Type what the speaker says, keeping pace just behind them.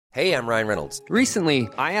Hey, I'm Ryan Reynolds. Recently,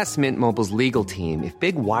 I asked Mint Mobile's legal team if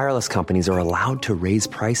big wireless companies are allowed to raise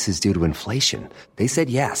prices due to inflation. They said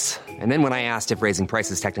yes. And then when I asked if raising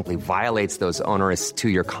prices technically violates those onerous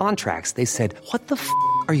two-year contracts, they said, "What the f***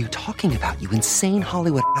 are you talking about, you insane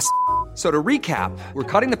Hollywood ass?" So to recap, we're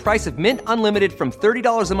cutting the price of Mint Unlimited from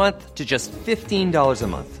 $30 a month to just $15 a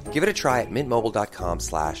month. Give it a try at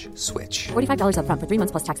mintmobile.com/switch. $45 up front for 3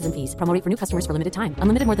 months plus taxes and fees. Promo rate for new customers for limited time.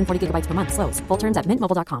 Unlimited more than 40 gigabytes per month. Slows full terms at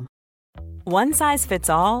mintmobile.com. One size fits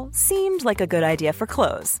all seemed like a good idea for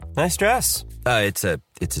clothes. Nice dress. It's a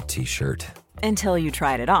t-shirt. Until you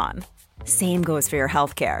tried it on. Same goes for your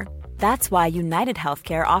healthcare. That's why United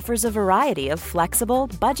Healthcare offers a variety of flexible,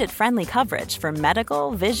 budget-friendly coverage for medical,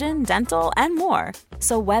 vision, dental, and more.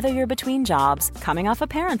 So whether you're between jobs, coming off a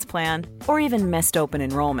parent's plan, or even missed open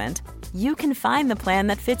enrollment, you can find the plan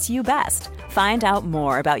that fits you best. Find out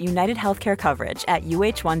more about United Healthcare coverage at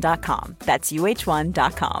uh1.com. That's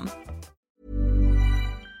uh1.com.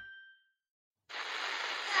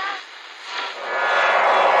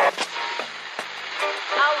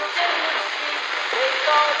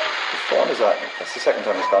 What is that? That's the second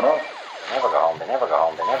time it's gone off. They never go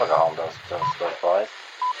home, those boys.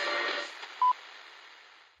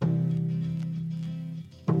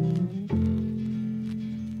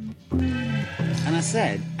 And I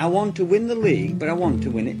said, I want to win the league, but I want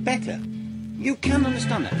to win it better. You can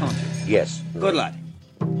understand that, can't you? Yes. Good lad.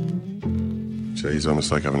 So he's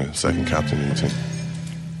almost like having a second captain in the team.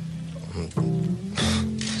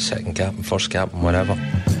 Second captain, first captain, whatever.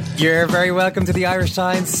 You're very welcome to the Irish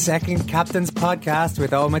Times Second Captain's Podcast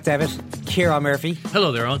with Owen McDevitt, Ciarán Murphy.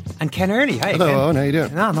 Hello there, Owen. And Ken Early. Hi, Hello, Ken. Owen. How you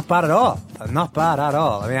doing? No, not bad at all. Not bad at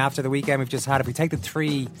all. I mean, after the weekend we've just had, if we take the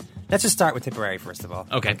three... Let's just start with Tipperary, first of all.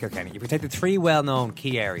 Okay. Kilkenny. If we take the three well-known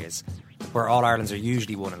key areas where All Irelands are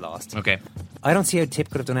usually won and lost. Okay. I don't see how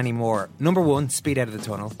Tip could have done any more. Number one, speed out of the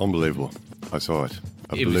tunnel. Unbelievable. I saw it.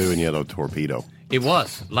 A blue and yellow torpedo. It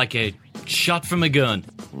was like a shot from a gun.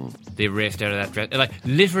 They raced out of that dress, like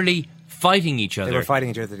literally fighting each other. They were fighting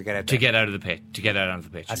each other to get out there. To get out of the pit. To get out onto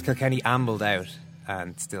the pitch. As Kilkenny ambled out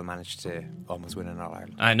and still managed to almost win an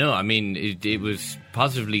All-Ireland. I know. I mean, it was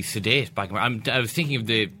positively sedate back. I was thinking of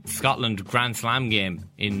the Scotland Grand Slam game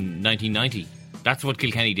in 1990. That's what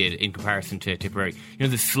Kilkenny did in comparison to Tipperary. You know,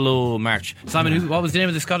 the slow march. Simon, what was the name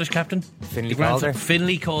of the Scottish captain? Finlay Calder.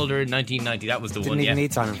 Finlay Calder in 1990. That was the Didn't one. even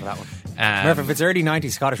need Simon for that one. Murph, if it's early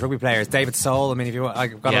 90s Scottish rugby players, David Soul, I mean, if you want,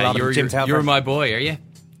 I've got a lot of Jim Telfer. You're my boy, are you?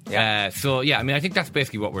 Yeah. I mean, I think that's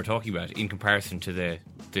basically what we're talking about in comparison to the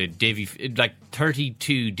Davy, like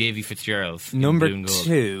 32 Davy Fitzgeralds. Number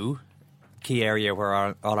two, key area where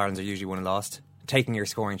All Irelands are usually won and lost, taking your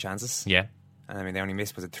scoring chances. Yeah. I mean, they only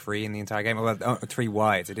missed, was it 3 in the entire game? Well, 3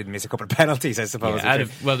 wides. They didn't miss a couple of penalties, I suppose. Yeah,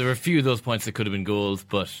 there were a few of those points that could have been goals,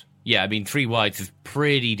 but yeah, I mean, 3 wides is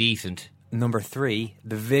pretty decent. Number 3,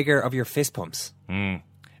 the vigour of your fist pumps. And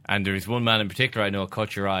there's one man in particular I know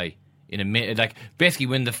caught your eye in a minute. Like, basically,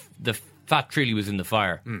 when the Fat Trilly was in the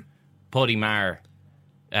fire, Paddy Maher,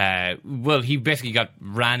 he basically got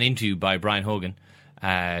ran into by Brian Hogan.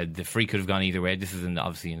 The free could have gone either way. This is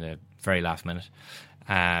obviously in the very last minute.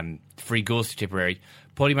 Free goes to Tipperary.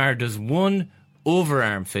 Paddy Maher does one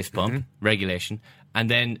overarm fist pump, regulation, and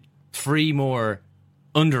then 3 more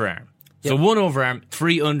underarm. So 1 overarm,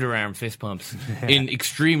 3 underarm fist pumps in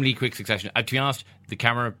extremely quick succession. To be honest, the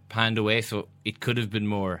camera panned away, so it could have been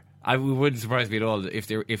more. It wouldn't surprise me at all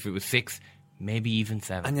if it was 6, maybe even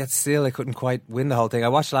 7. And yet still, I couldn't quite win the whole thing. I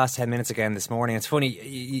watched the last 10 minutes again this morning. It's funny,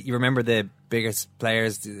 you remember the biggest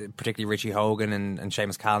players, particularly Richie Hogan and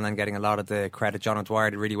Seamus Callanan, getting a lot of the credit. John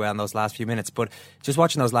O'Dwyer did really well in those last few minutes. But just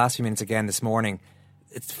watching those last few minutes again this morning,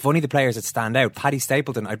 it's funny the players that stand out. Paddy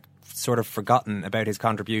Stapleton, I'd sort of forgotten about his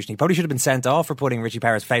contribution. He probably should have been sent off for putting Richie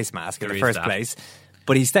Power's face mask in the first place.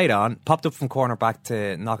 But he stayed on, popped up from corner back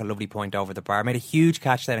to knock a lovely point over the bar, made a huge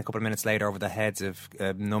catch then a couple of minutes later over the heads of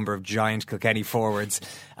a number of giant Kilkenny forwards,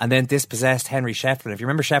 and then dispossessed Henry Shefflin. If you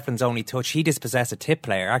remember Shefflin's only touch, he dispossessed a Tip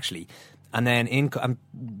player actually, and then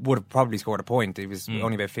would have probably scored a point. He was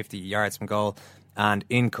only about 50 yards from goal, and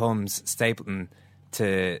in comes Stapleton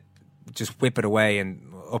to just whip it away and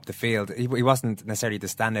up the field. He wasn't necessarily the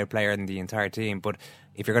standout player in the entire team, but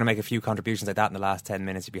if you're going to make a few contributions like that in the last 10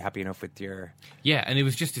 minutes, you'd be happy enough with your and it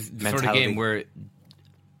was just the sort of game where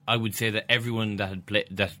I would say that everyone that had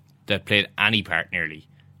that played any part nearly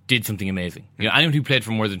did something amazing. You know, anyone who played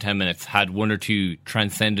for more than 10 minutes had 1 or 2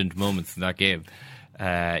 transcendent moments in that game.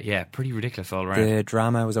 Pretty ridiculous all around. The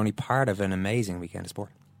drama was only part of an amazing weekend of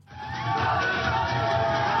sport.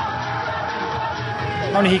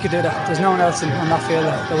 Only he could do that. There's no one else on that field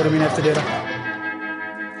that would have been able to do that.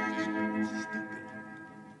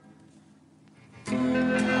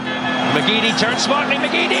 McGeady turns smartly.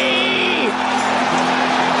 McGeady!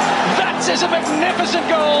 That is a magnificent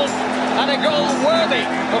goal, and a goal worthy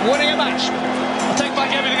of winning a match. I'll take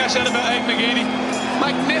back everything I said about Aidan McGeady.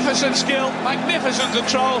 Magnificent skill, magnificent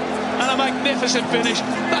control, and a magnificent finish.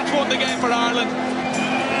 That's won the game for Ireland.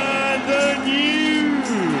 And the new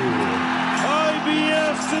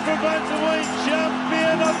IBF Super Bantamweight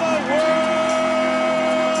Champion of the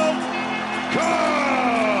world,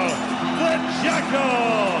 Carl the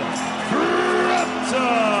Jackal Frampton.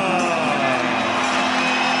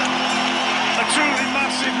 A truly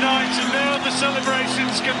massive night, and now the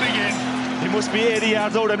celebrations can begin. He must be 80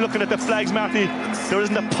 yards out. I'm looking at the flags, Marty. There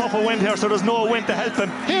isn't a puff of wind here, so there's no wind to help him.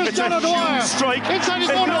 Here's John O'Dwyer. Strike. Inside his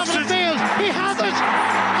own half of the field. He has it.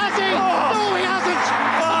 Has he? Oh. No, he hasn't.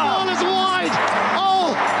 The ball is wide.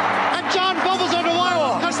 Oh, and John bubbles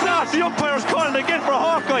O'Dwyer. That's not. The umpire's calling again for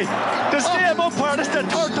Hawkeye. The same umpire. This is the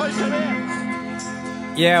third time today.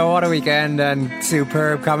 Yeah, what a weekend, and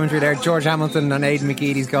superb commentary there. George Hamilton and Aidan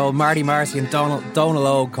McGeady's goal. Marty Marcy and Donal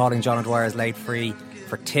Óg calling John O'Dwyer's late free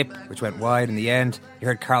for tip, which went wide in the end. You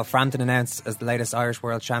heard Carl Frampton announced as the latest Irish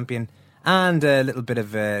world champion, and a little bit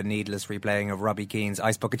of needless replaying of Robbie Keane's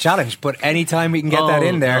Ice Bucket Challenge. But anytime we can get that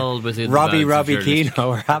in there, Robbie Keane,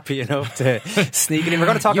 we're happy enough to sneak it in. We're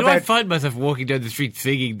going to talk about... I find myself walking down the street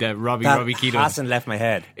singing that Robbie Keane. That hasn't left my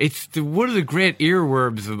head. It's one of the great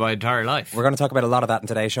earworms of my entire life. We're going to talk about a lot of that in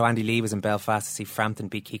today's show. Andy Lee was in Belfast to see Frampton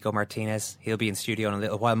beat Kiko Martinez. He'll be in studio in a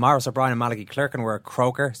little while. Morris O'Brien and Malachy Clerkin were at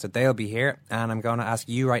Croker, so they'll be here. And I'm going to ask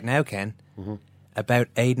you right now, Ken, about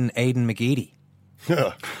Aidan McGeady.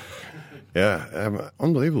 Yeah,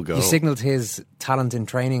 unbelievable goal. He signalled his talent in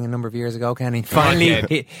training a number of years ago, Kenny.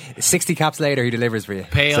 Finally, 60 caps later, he delivers for you.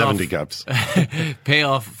 70 caps. Pay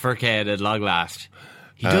off for Ken at long last.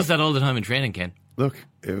 He does that all the time in training, Ken. Look,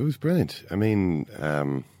 it was brilliant. I mean,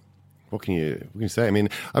 what can you say? I mean,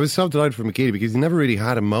 I was so delighted for McGeady because he never really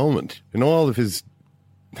had a moment in all of his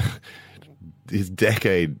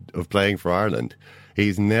decade of playing for Ireland.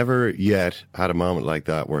 He's never yet had a moment like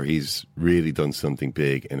that where he's really done something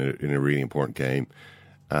big in a really important game.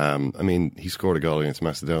 I mean, he scored a goal against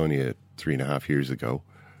Macedonia 3.5 years ago,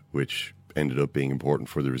 which ended up being important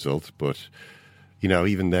for the result. But, you know,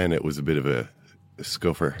 even then it was a bit of a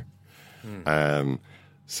scuffer.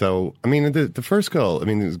 So, I mean, the first goal, I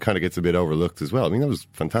mean, it kind of gets a bit overlooked as well. I mean, that was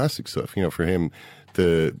fantastic stuff. You know, for him,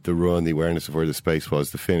 the run, the awareness of where the space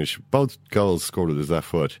was, the finish, both goals scored with his left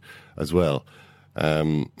foot as well.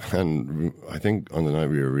 And I think on the night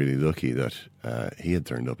we were really lucky that he had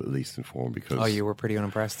turned up at least in form because... Oh, you were pretty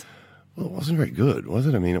unimpressed? Well, it wasn't very good, was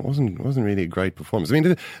it? I mean, it wasn't really a great performance. I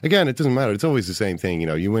mean, again, it doesn't matter. It's always the same thing. You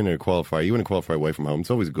know, you win a qualifier away from home.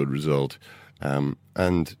 It's always a good result.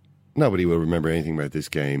 And nobody will remember anything about this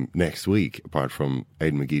game next week apart from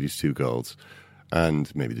Aidan McGeady's 2 goals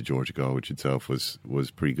and maybe the Georgia goal, which itself was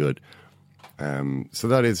pretty good. So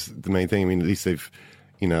that is the main thing. I mean, at least they've...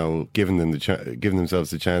 You know, given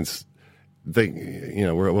themselves the chance.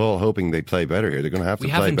 We're all hoping they play better here. They're going to have to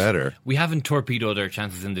play better. We haven't torpedoed our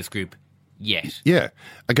chances in this group yet. Yeah,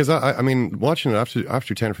 because I mean, watching it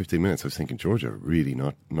after 10 or 15 minutes, I was thinking Georgia are really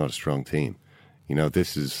not a strong team. You know,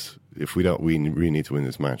 this is we really need to win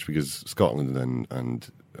this match because Scotland and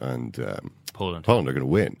Poland are going to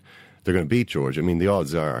win. They're going to beat Georgia. I mean, the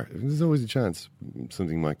odds are there's always a chance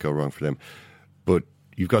something might go wrong for them, but.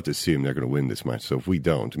 You've got to assume they're going to win this match. So if we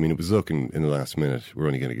don't, I mean, it was looking in the last minute, we're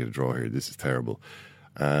only going to get a draw here. This is terrible.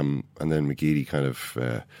 And then McGeady kind of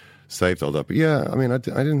saved all that. But yeah, I mean, I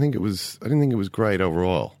didn't think it was great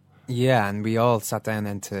overall. Yeah, and we all sat down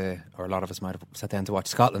or a lot of us might have sat down to watch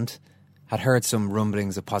Scotland. Had heard some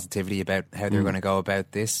rumblings of positivity about how they were going to go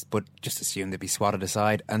about this, but just assumed they'd be swatted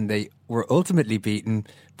aside. And they were ultimately beaten,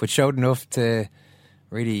 but showed enough to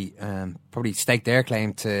really probably stake their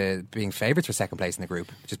claim to being favourites for second place in the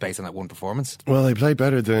group, just based on that one performance. Well, they played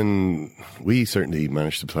better than we certainly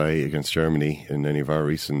managed to play against Germany in any of our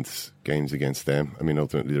recent games against them. I mean,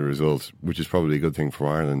 ultimately the result, which is probably a good thing for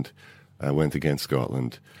Ireland, went against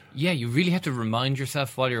Scotland. Yeah, you really have to remind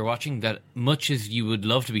yourself while you're watching that much as you would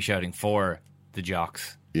love to be shouting for the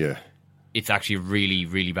Jocks, it's actually a really,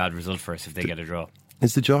 really bad result for us if they get a draw.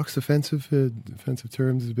 Is the Jocks offensive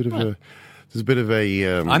terms? There's a bit of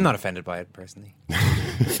a... I'm not offended by it, personally.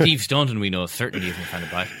 Steve Staunton, we know, certainly isn't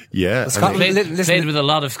offended by it. Yeah. Played with a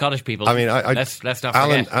lot of Scottish people. I mean, let's not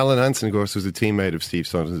forget. Alan Hansen, of course, was a teammate of Steve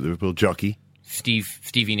Staunton at Liverpool, jockey.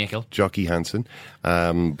 Stevie Nicol. Jockey Hansen.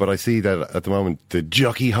 But I see that at the moment, the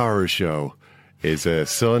Jockey Horror Show is a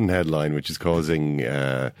Sun headline, which is causing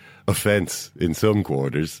offence in some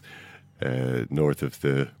quarters north of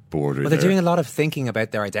the border. Well, they're doing a lot of thinking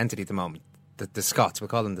about their identity at the moment. the Scots. We'll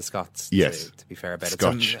call them the Scots. Yes. To be fair about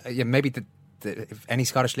Scotch. it. So, yeah, maybe if any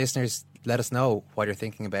Scottish listeners, let us know what you're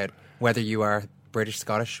thinking about, whether you are British,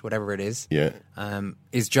 Scottish, whatever it is. Yeah.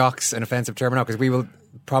 Is jocks an offensive term or not? Because we will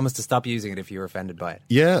promise to stop using it if you're offended by it.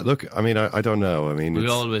 Yeah, look, I mean, I don't know. I mean, We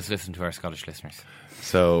always listen to our Scottish listeners.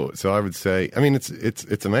 So I would say, I mean,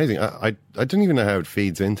 it's amazing. I don't even know how it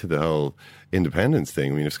feeds into the whole independence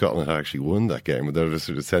thing. I mean, if Scotland had actually won that game, they would have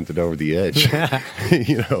sort of sent it over the edge.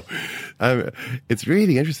 It's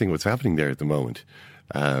really interesting what's happening there at the moment.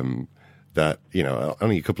 That,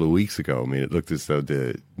 only a couple of weeks ago, I mean, it looked as though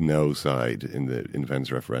the no side in the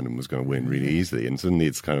independence referendum was going to win really easily, and suddenly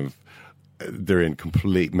it's kind of, they're in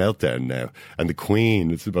complete meltdown now. And the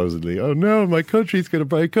Queen is supposedly, oh no, my country's going to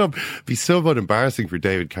break up. It'd be so embarrassing for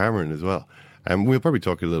David Cameron as well. And we'll probably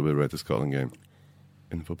talk a little bit about the Scotland game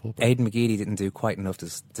in the football. Aidan McGeady didn't do quite enough to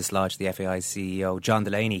dislodge the FAI's CEO, John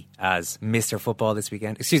Delaney, as Mr. Football this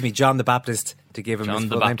weekend. Excuse me, John the Baptist, to give him John his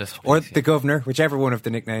the full name. Baptist, Or please, the Governor, whichever one of the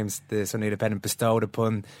nicknames the Sunday Independent bestowed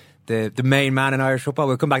upon the main man in Irish football.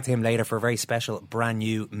 We'll come back to him later for a very special brand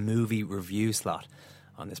new movie review slot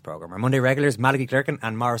on this programme. Our Monday regulars, Malachy Clerkin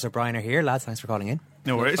and Maurice O'Brien, are here. Lads, thanks for calling in.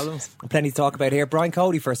 No worries. Plenty to talk about here. Brian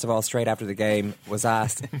Cody, first of all, straight after the game, was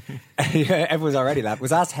asked everyone's already laughed,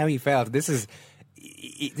 was asked how he felt. This is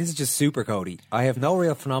just super Cody. I have no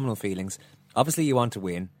real phenomenal feelings. Obviously you want to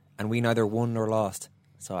win, and we neither won nor lost,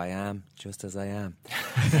 so I am just as I am.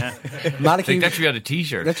 Malachy, that should be on a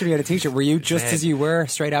t-shirt. That should be on a t-shirt. Were you just as you were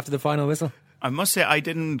straight after the final whistle? I must say, I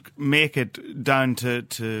didn't make it down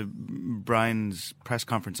to Brian's press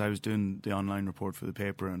conference. I was doing the online report for the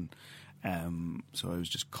paper, and so I was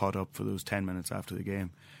just caught up for those 10 minutes after the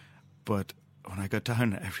game. But when I got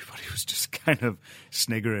down, everybody was just kind of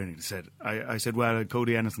sniggering. I said, well, had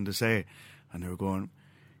Cody anything to say? And they were going,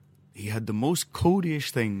 he had the most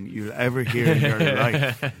Cody-ish thing you'll ever hear in your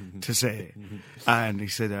life to say. And he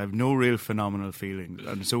said, I have no real phenomenal feelings.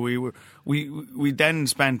 And so we then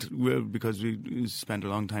spent, because we spent a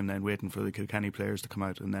long time then waiting for the Kilkenny players to come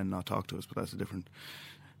out and then not talk to us, but that's a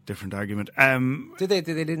different argument. Did they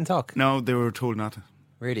didn't talk? No, they were told not to.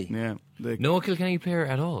 Really? Yeah. No Kilkenny player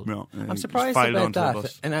at all? No. I'm surprised about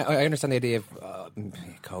that. And I understand the idea of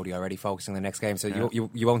Cody already focusing on the next game, so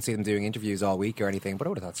you won't see them doing interviews all week or anything, but I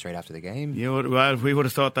would have thought straight after the game. Yeah, well, we would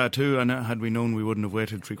have thought that too, and had we known, we wouldn't have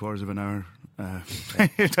waited 3/4 of an hour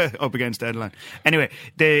up against deadline. Anyway,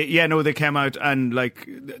 they came out, and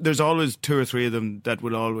there's always two or three of them that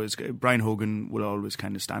will always, Brian Hogan will always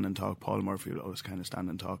kind of stand and talk, Paul Murphy will always kind of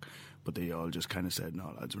stand and talk, but they all just kind of said,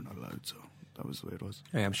 no lads, we're not allowed, so that was the way it was.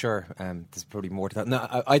 Yeah, I'm sure there's probably more to that.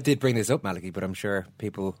 No, I did bring this up, Malachy, but I'm sure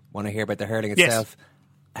people want to hear about the hurling itself. Yes.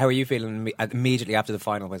 How are you feeling immediately after the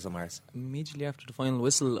final whistle, Mars? Immediately after the final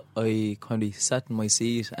whistle, I kind of sat in my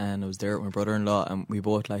seat and I was there with my brother-in-law, and we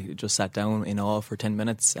both just sat down in awe for 10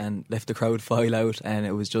 minutes and left the crowd file out, and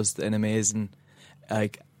it was just an amazing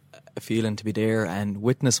feeling to be there and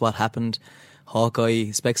witness what happened.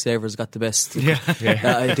 Hawkeye, Specsavers got the best.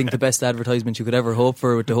 I think the best advertisement you could ever hope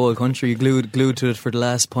for with the whole country glued to it for the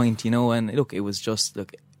last point, and look, it was just,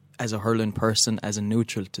 as a hurling person, as a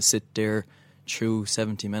neutral, to sit there through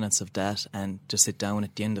 70 minutes of that and just sit down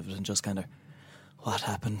at the end of it and just kind of, what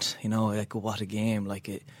happened? What a game.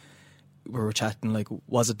 We were chatting,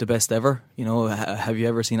 was it the best ever? Have you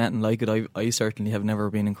ever seen anything like it? I certainly have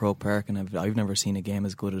never been in Croke Park, and I've never seen a game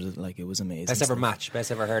as good as it. It was amazing. Best ever match,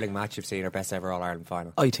 best ever hurling match you've seen, or best ever All-Ireland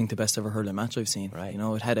final? I think the best ever hurling match I've seen. Right.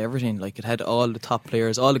 It had everything. It had all the top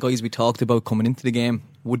players, all the guys we talked about coming into the game.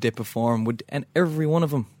 Would they perform? And every one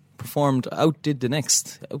of them performed, outdid the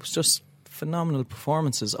next. It was just phenomenal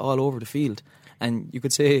performances all over the field. And you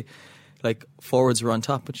could say, forwards were on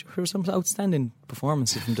top, but there were some outstanding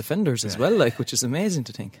performances from defenders as well, which is amazing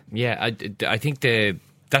to think. Yeah, I think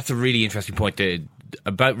that's a really interesting point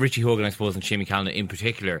about Richie Hogan, I suppose, and Shane McCallum in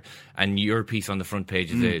particular. And your piece on the front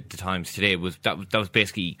page of the Times today was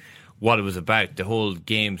basically what it was about. The whole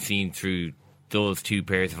game seen through those two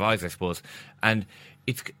pairs of eyes, I suppose. And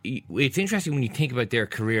it's interesting when you think about their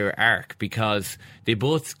career arc, because they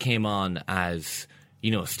both came on as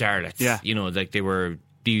starlets. Yeah. They were.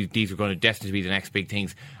 These were going to destined to be the next big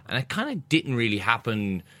things, and it kind of didn't really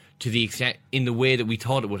happen to the extent in the way that we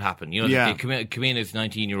thought it would happen. They come in as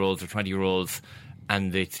 19-year-olds or 20-year-olds,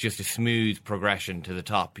 and it's just a smooth progression to the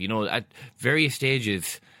top. At various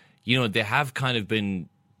stages, they have kind of been.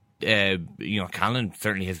 Callan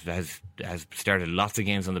certainly has started lots of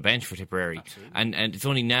games on the bench for Tipperary, and it's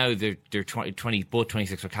only now they're 20 both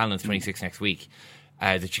 26 for Callan's 26 next week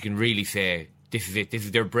that you can really say. This is it. This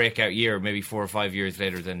is their breakout year, maybe 4 or 5 years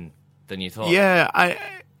later than you thought. Yeah,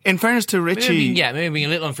 In fairness to Richie, maybe being a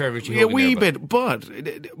little unfair to Richie a Hogan. wee bit, but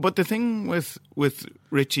the thing with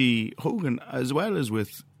Richie Hogan as well as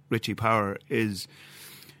with Richie Power is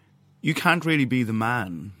you can't really be the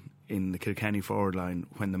man in the Kilkenny forward line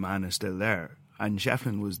when the man is still there. And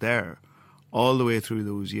Shefflin was there all the way through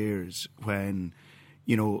those years when,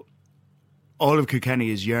 you know, all of Kilkenny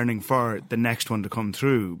is yearning for the next one to come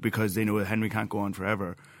through because they know that Henry can't go on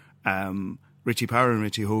forever. Richie Power and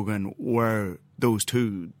Richie Hogan were those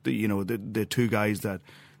two, the two guys that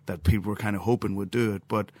people were kind of hoping would do it.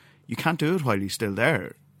 But you can't do it while he's still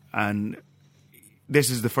there. And this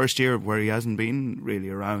is the first year where he hasn't been really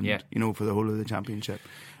around, for the whole of the championship.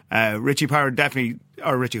 Richie Hogan,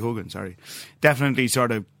 definitely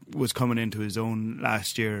sort of was coming into his own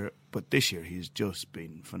last year, but this year he's just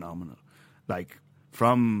been phenomenal. Like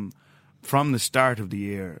from the start of the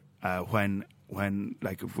year, when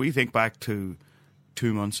if we think back to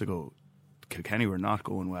 2 months ago, Kilkenny were not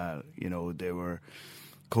going well. You know,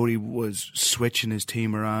 Cody was switching his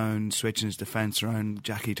team around, switching his defence around.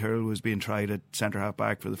 Jackie Tyrrell was being tried at centre half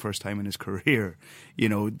back for the first time in his career. You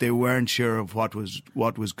know, they weren't sure of what was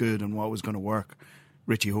good and what was going to work.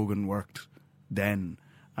 Richie Hogan worked then,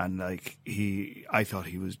 and I thought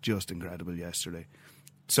he was just incredible yesterday.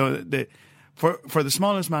 So for the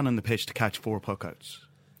smallest man on the pitch to catch 4 puckouts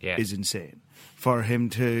is insane. For him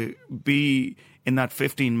to be in that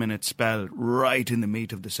 15-minute spell right in the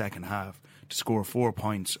meat of the second half to score 4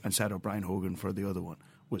 points and set up Brian Hogan for the other one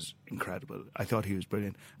was incredible. I thought he was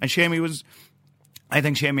brilliant. And I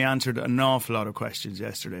think Shamey answered an awful lot of questions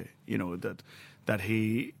yesterday. You know, that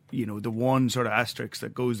he, you know, the one sort of asterisk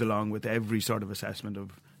that goes along with every sort of assessment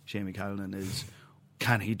of Shamey Callanan is,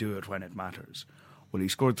 can he do it when it matters? Well, he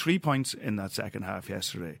scored 3 points in that second half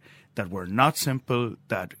yesterday that were not simple,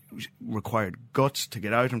 that required guts to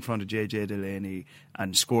get out in front of JJ Delaney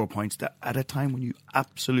and score points that at a time when you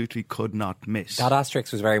absolutely could not miss. That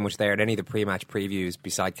asterisk was very much there in any of the pre-match previews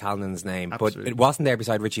beside Callanan's name, Absolutely. but it wasn't there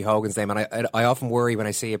beside Richie Hogan's name. And I often worry when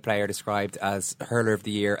I see a player described as Hurler of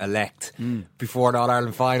the Year elect before an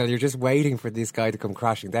All-Ireland final. You're just waiting for this guy to come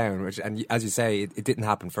crashing down. And as you say, it didn't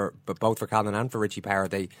happen but both for Callanan and for Richie Power.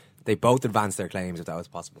 They both advanced their claims if that was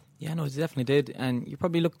possible. Yeah, no, they definitely did. And you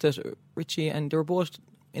probably looked at Richie, and they were both,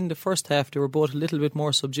 in the first half, they were both a little bit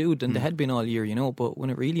more subdued than they had been all year, you know. But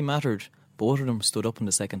when it really mattered, both of them stood up in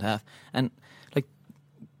the second half. And, like,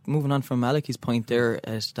 moving on from Malachy's point there,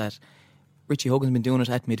 is that Richie Hogan's been doing it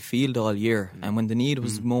at midfield all year. And when the need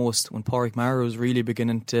was most, when Pádraig Maher was really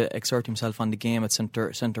beginning to exert himself on the game at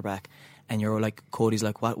centre back, and you're like, Cody's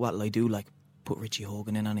like, what'll I do? Like, put Richie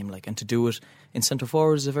Hogan in on him, like, and to do it in centre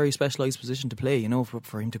forward is a very specialised position to play, you know,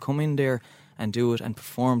 for him to come in there and do it and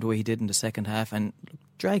perform the way he did in the second half and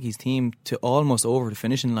drag his team to almost over the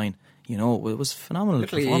finishing line. You know, it was phenomenal.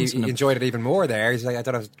 He enjoyed it even more there. He's like, I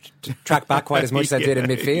don't have to track back quite as much as I did in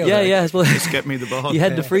midfield. Yeah, I suppose. Just get me the ball. He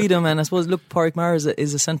had the freedom, and I suppose, look, Pádraig Maher is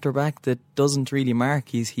a centre back that doesn't really mark.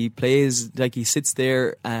 He plays, like, he sits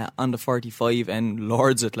there on the 45 and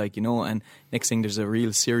lords it, like, you know, and next thing there's a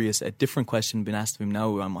real serious, a different question being asked of him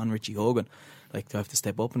now on Richie Hogan. Like, to have to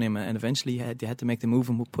step up on him, and eventually they had to make the move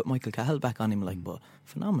and put Michael Cahill back on him. Like, but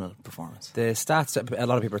phenomenal performance. The stats, a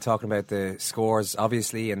lot of people are talking about the scores,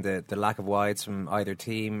 obviously, and the lack of wides from either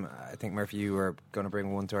team. I think, Murphy, you were going to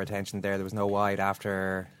bring one to our attention there. There was no wide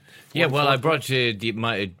after. Yeah, well, I brought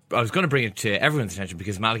I was going to bring it to everyone's attention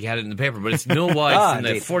because Malachy had it in the paper, but it's no wide from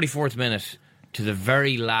the 44th minute to the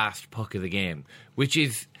very last puck of the game, which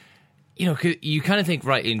is, you know, you kind of think,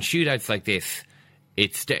 right, in shootouts like this,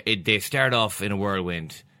 they start off in a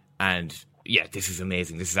whirlwind, and yeah, this is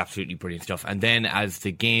amazing. This is absolutely brilliant stuff. And then as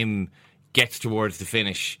the game gets towards the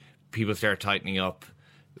finish, people start tightening up,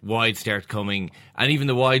 wides start coming, and even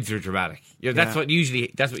the wides are dramatic. You know, that's what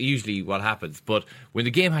usually what happens. But when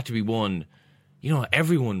the game had to be won, you know,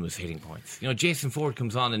 everyone was hitting points. You know, Jason Ford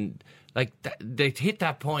comes on and like they hit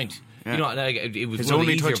that point. Yeah. You know, like, it was his one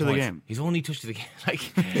only of the touch of the points. game. His only touch of the game.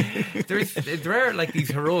 Like there are like these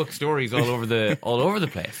heroic stories all over the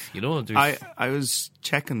place. You know, I was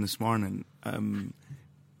checking this morning.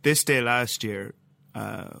 This day last year,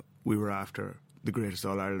 we were after the greatest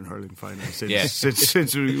All Ireland hurling final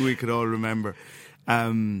since we could all remember.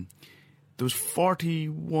 There was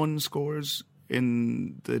 41 scores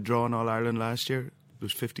in the draw in All Ireland last year. There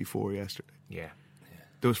was 54 yesterday. Yeah.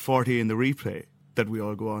 There was 40 in the replay that we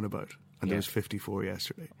all go on about, and there was 54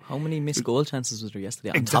 yesterday. How many missed goal chances was there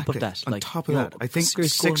yesterday? On top of that, on top of that, I think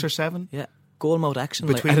 6 or 7. Yeah, goal mouth action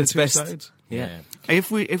between like, the its two best. sides. Yeah.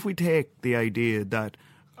 If we take the idea that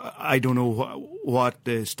I don't know what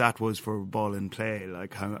the stat was for ball in play,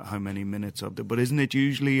 like how many minutes of it. But isn't it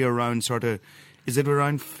usually around sort of? Is it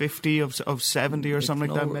around 50 of 70 or something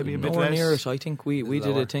like that? Maybe a bit less. Near it. I think we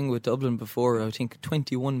did a thing with Dublin before. I think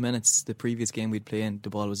 21 minutes the previous game we'd play in, the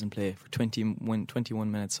ball was in play for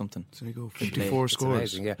 21 minutes something. So you go 54 scores.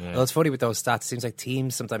 Amazing, yeah. Well, it's funny with those stats. It seems like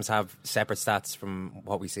teams sometimes have separate stats from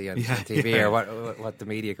what we see on TV or what the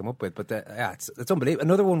media come up with. But it's unbelievable.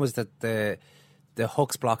 Another one was that the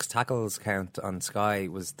hooks, blocks, tackles count on Sky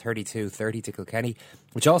was 32-30 to Kilkenny,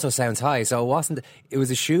 which also sounds high. So it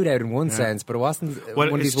was a shootout in one sense, but it wasn't one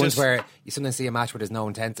of these ones where you sometimes see a match where there's no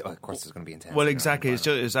intent. Of course there's going to be intent. Well, exactly.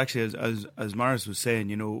 It's actually, as Morris was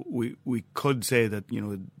saying, we could say that,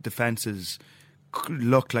 defences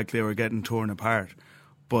looked like they were getting torn apart.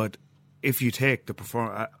 But if you take the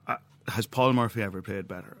performance, has Paul Murphy ever played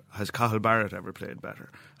better? Has Cathal Barrett ever played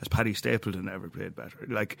better? Has Paddy Stapleton ever played better?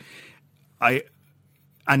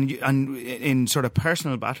 And in sort of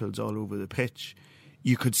personal battles all over the pitch,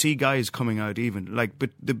 you could see guys coming out even.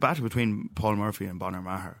 But the battle between Paul Murphy and Bonner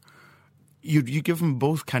Maher, you give them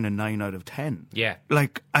both kind of 9 out of 10. Yeah.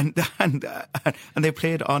 And they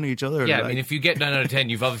played on each other. Yeah, I mean, if you get 9 out of 10,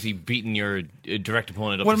 you've obviously beaten your direct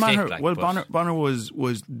opponent up well, the stick. Bonner was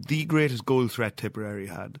the greatest goal threat Tipperary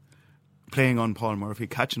had, playing on Paul Murphy,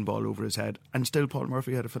 catching ball over his head, and still Paul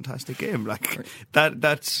Murphy had a fantastic game.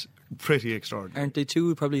 That's pretty extraordinary. Aren't they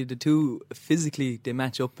probably the two physically, they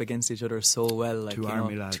match up against each other so well. Two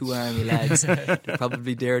army lads. They're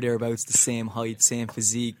probably thereabouts, the same height, same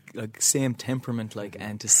physique, same temperament,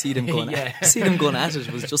 and to see them going at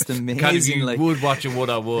it was just amazing. You would watch a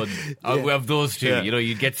one-on-one. We have those two. Yeah.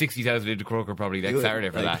 You'd get 60,000 into Croker probably next Saturday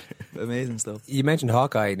for that. Amazing stuff. You mentioned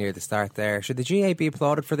Hawkeye near the start there. Should the GA be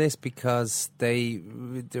applauded for this because there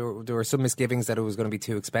were some misgivings that it was going to be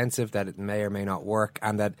too expensive, that it may or may not work,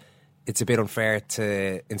 and that it's a bit unfair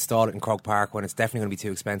to install it in Croke Park when it's definitely going to be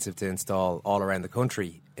too expensive to install all around the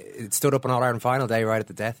country. It stood up on All-Ireland final day right at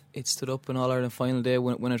the death. It stood up on All-Ireland final day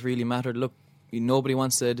when it really mattered. Look, nobody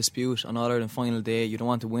wants to dispute on All-Ireland final day. You don't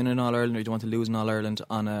want to win in All-Ireland or you don't want to lose in All-Ireland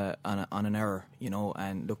on an error,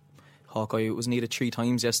 and look, Hawkeye was needed 3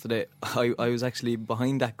 times yesterday. I was actually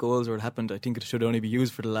behind that goal where it happened. I think it should only be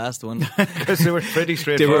used for the last one. Because they were pretty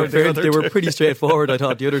straightforward. They were pretty straightforward, I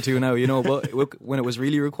thought, the other two now. But when it was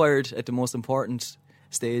really required at the most important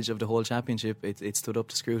stage of the whole championship, it stood up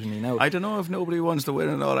to scrutiny now. I don't know if nobody wants to win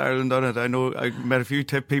in All-Ireland on it. I know I met a few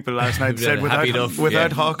people last night that said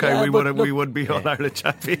without Hawkeye we would be All-Ireland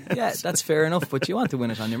champions. Yeah, that's fair enough, but you want to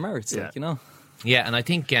win it on your merits, Yeah, and I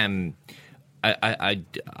think I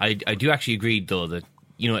do actually agree though that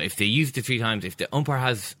if they use it 3 times, if the umpire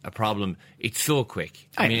has a problem, it's so quick.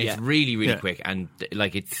 I mean, it's really really quick, and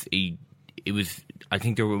it was. I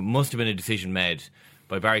think must have been a decision made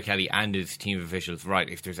by Barry Kelly and his team of officials. Right,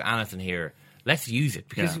 if there's anything here, let's use it,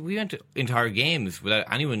 because we went entire games without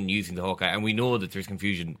anyone using the Hawkeye, and we know that there's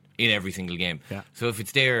confusion in every single game. Yeah. So if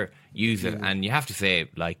it's there, use it, and you have to say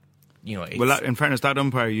well, in fairness, that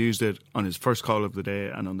umpire used it on his first call of the day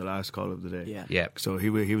and on the last call of the day. Yeah. So he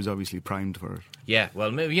was obviously primed for it. Yeah. Well,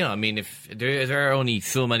 maybe I mean, if there are only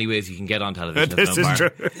so many ways you can get on television. This is true.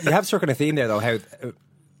 You have struck on a theme there, though, how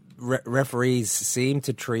referees seem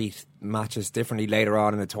to treat matches differently later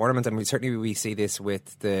on in the tournament, and we see this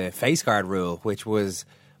with the face guard rule, which was.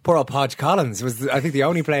 Poor old Podge Collins was, I think, the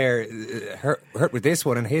only player hurt with this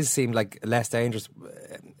one, and his seemed like less dangerous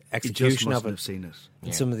execution of it. Have seen it.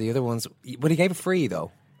 And some of the other ones, but he gave it free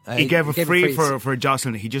though. He gave it free for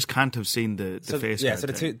Jocelyn. He just can't have seen the face. Yeah, so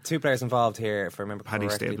the two players involved here, if I remember Paddy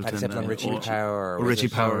correctly, Stapleton and Richie Power. Richie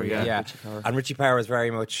Power, yeah. Richie Power. And Richie Power is very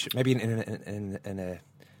much maybe in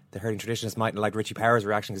the hurling traditionalists mightn't like Richie Power's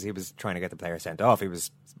reaction because he was trying to get the player sent off. He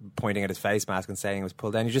was pointing at his face mask and saying it was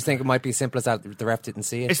pulled down. You just think it might be as simple as that. The ref didn't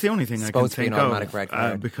see it. It's the only thing I can think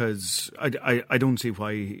of, because I don't see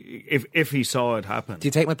why if he saw it happen. Do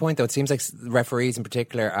you take my point though? It seems like referees in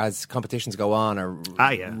particular, as competitions go on, are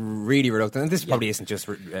really reluctant. And this probably isn't just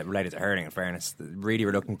related to hurling, in fairness. Really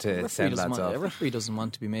reluctant to send lads off. A referee doesn't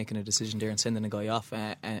want to be making a decision there and sending a guy off,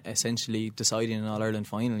 essentially deciding an All-Ireland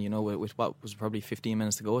final, with what was probably 15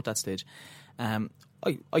 minutes to go at that stage.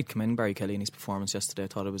 I commend Barry Kelly in his performance yesterday. I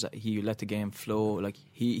thought he let the game flow. Like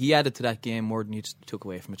he added to that game more than he took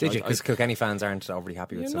away from it. Did you? Because Kilkenny fans aren't overly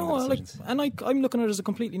happy with some of the decisions. I'm looking at it as a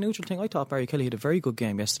completely neutral thing. I thought Barry Kelly had a very good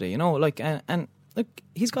game yesterday. And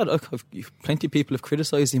he's got plenty of people have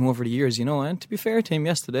criticised him over the years. And to be fair to him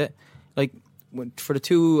yesterday, for the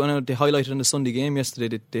two, I know they highlighted in the Sunday game yesterday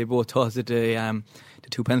that they both thought that the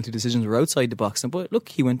 2 penalty decisions were outside the box. But look,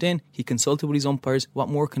 he went in, he consulted with his umpires. What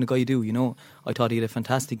more can a guy do? I thought he had a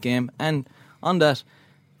fantastic game. And on that,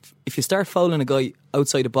 if you start fouling a guy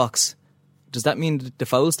outside the box, does that mean that the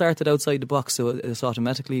foul started outside the box, so it's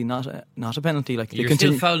automatically not a penalty? Like You're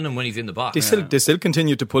still fouling him when he's in the box. They still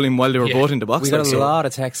continued to pull him while they were both in the box. We got a lot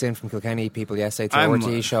of texts in from Kilkenny people yesterday to the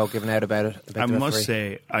RTE show giving out about it. I must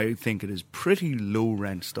say, I think it is pretty low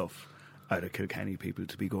rent stuff out of Kilkenny people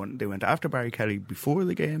to be going. They went after Barry Kelly before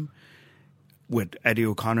the game, with Eddie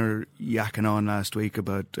O'Connor yakking on last week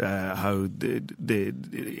about how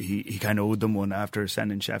he kind of owed them one after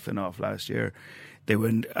sending Shefflin off last year. They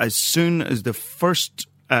went as soon as the first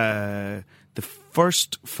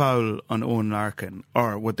foul on Owen Larkin,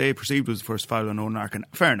 or what they perceived was the first foul on Owen Larkin.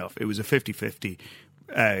 Fair enough, it was a 50-50.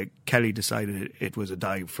 Kelly decided it was a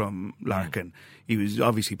dive from Larkin. He was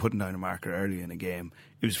obviously putting down a marker early in the game.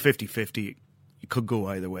 It was 50-50. It could go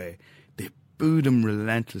either way. They booed him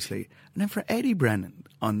relentlessly. And then for Eddie Brennan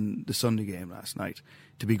on the Sunday game last night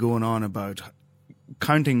to be going on about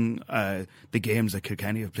counting the games that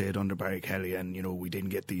Kilkenny have played under Barry Kelly, and we didn't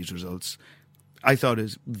get these results, I thought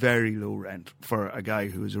is very low rent for a guy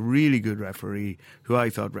who is a really good referee, who I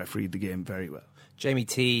thought refereed the game very well. Jamie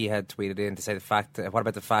T had tweeted in to say what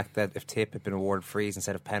about the fact that if Tip had been awarded frees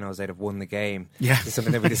instead of penalties, they'd have won the game? Yeah, it's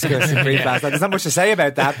something that we discussed in brief last night. There's not much to say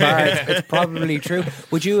about that, but it's probably true.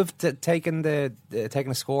 Would you have taken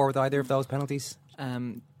a score with either of those penalties?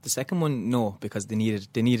 The second one, no, because they needed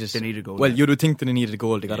a goal. Well, you would think that they needed a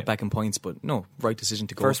goal. They got it back in points, but no, right decision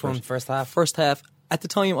to go. First half. At the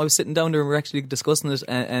time, I was sitting down there and we were actually discussing it,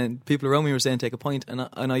 and people around me were saying take a point,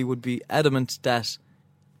 and I would be adamant that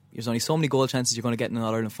there's only so many goal chances you're going to get in an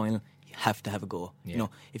All-Ireland final. You have to have a goal. Yeah.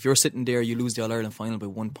 If you're sitting there, you lose the All-Ireland final by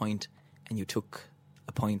 1 point, and you took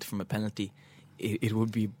a point from a penalty, it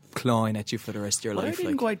would be clawing at you for the rest of your life. What I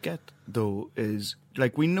didn't quite get, though, is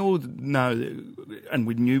we know now, and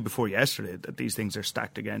we knew before yesterday, that these things are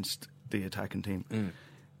stacked against the attacking team.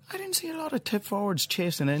 I didn't see a lot of tip forwards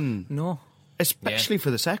chasing in. No. Especially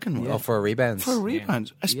for the second one. Oh, for rebounds.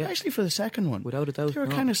 Especially for the second one. Without a doubt. They were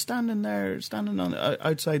kind of standing on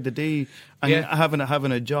outside the D and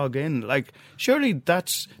having a jog in. Surely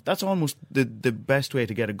that's almost the best way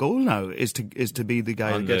to get a goal now is to be the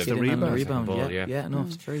guy who gets the rebound. No,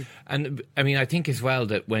 it's very. And I mean, I think as well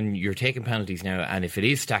that when you're taking penalties now, and if it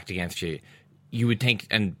is stacked against you, you would think,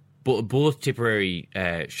 and both Tipperary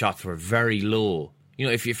shots were very low.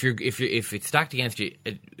 If it's stacked against you,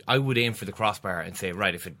 I would aim for the crossbar and say,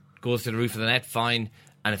 right, if it goes to the roof of the net, fine,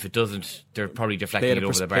 and if it doesn't, they're probably deflecting it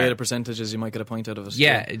over the bar. Play the percentages, you might get a point out of it.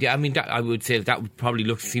 Yeah. I mean, I would say that would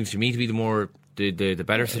probably seems to me to be the more the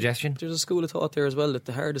better suggestion. There's a school of thought there as well that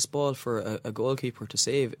the hardest ball for a goalkeeper to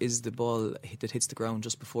save is the ball that hits the ground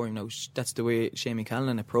just before him. Now, that's the way Seamus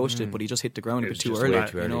Callan approached it, but he just hit the ground a bit too early.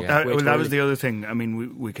 That was the other thing. I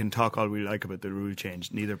mean, we can talk all we like about the rule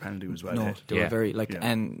change. Neither penalty was well hit. They were very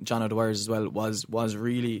and John O'Dwyer's as well was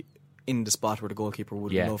really in the spot where the goalkeeper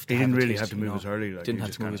would love to. He didn't really have to move as hurley. Didn't have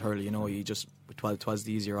to move as hurley. He just it was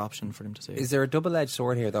the easier option for him to save. Is there a double-edged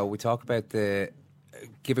sword here, though? We talk about the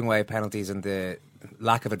giving away penalties and the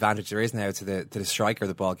lack of advantage there is now to the striker of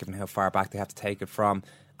the ball, given how far back they have to take it from.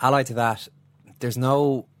 Allied to that, there's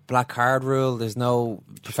no black card rule, there's no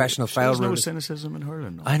professional foul rule. There's no cynicism in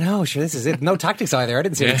hurling. No. I know, sure, this is it. No tactics either. I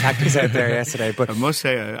didn't see any tactics out there yesterday. But I must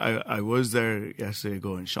say, I was there yesterday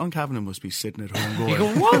going, Sean Kavanagh must be sitting at home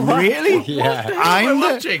going, what? Really? Yeah.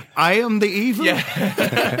 I am the evil? Yeah.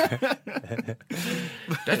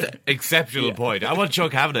 That's an exceptional point. I want Sean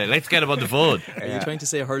Kavanagh. Let's get him on the phone. Are you trying to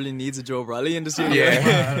say hurling needs a Joe Raleigh in the studio?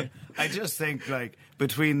 Yeah. I just think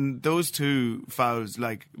between those two fouls,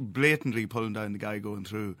 blatantly pulling down the guy going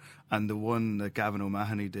through, and the one that Gavin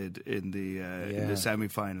O'Mahony did in the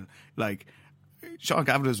semi-final, Sean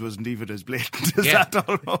Kavanagh's wasn't even as blatant as that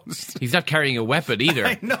almost. He's not carrying a weapon either.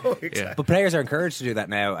 I know, exactly. Yeah. But players are encouraged to do that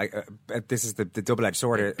now. This is the double-edged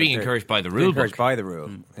sword. Being encouraged by the rule. Encouraged by the rule.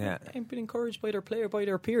 Yeah. I'm being encouraged by their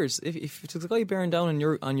peers. If it's a guy bearing down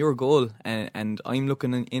on your goal, and I'm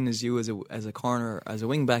looking in as you as a corner, as a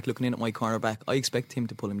wing back looking in at my corner back, I expect him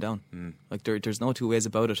to pull him down. There's no two ways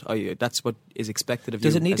about it. That's what is expected of you.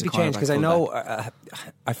 Does it need to be changed? Because I know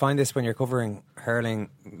I find this when you're covering hurling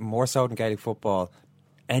more so than Gaelic football.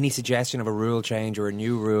 Any suggestion of a rule change or a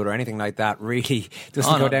new rule or anything like that really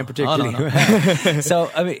doesn't go down particularly well. So,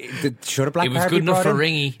 I mean, should a black card be brought in? It was good enough for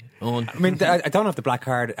Ringy. I mean, I don't know if the black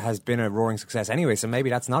card has been a roaring success anyway, so maybe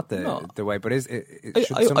that's not the way. But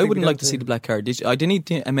I wouldn't like to see the black card. They need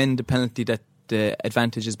to amend the penalty that the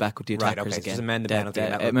advantage is back with the attackers right, okay, again. So amend the penalty.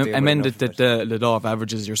 Amend that the law of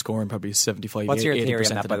averages, you're scoring probably 75. What's your theory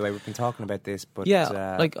on that, by them. the way? We've been talking about this, but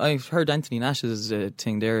like I've heard Anthony Nash's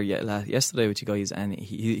thing there yesterday with you guys, and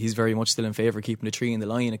he's very much still in favour of keeping the 3 in the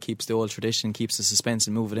line. It keeps the old tradition, keeps the suspense,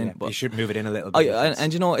 and move it in. But you should move it in a little bit.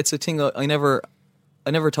 And you know, it's a thing I never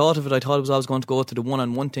thought of it. I thought it was always going to go to the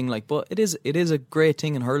 1-on-1 thing, like, but it is a great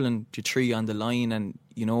thing in hurling, the 3 on the line, and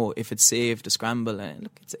you know, if it's saved, the scramble, and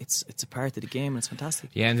look, it's a part of the game, and it's fantastic.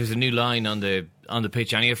 Yeah, and there's a new line on the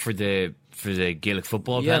pitch anyway for the Gaelic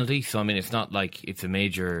football penalty. So I mean, it's not like it's a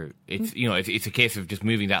major. It's you know, it's a case of just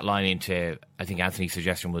moving that line into. I think Anthony's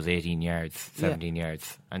suggestion was 18 yards, 17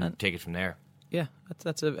 yards, and take it from there. Yeah,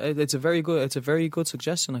 it's a very good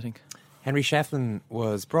suggestion, I think. Henry Shefflin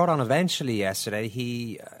was brought on eventually yesterday.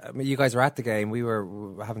 You guys were at the game. We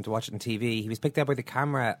were having to watch it on TV. He was picked up by the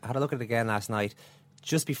camera. Had a look at it again last night.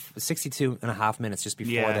 Just 62 and a half minutes just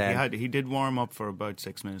before then. He did warm up for about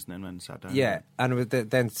 6 minutes and then went and sat down. Yeah, and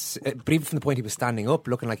but even from the point he was standing up,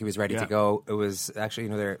 looking like he was ready to go, it was actually,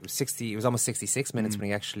 it was almost 66 minutes when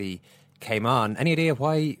he actually came on. Any idea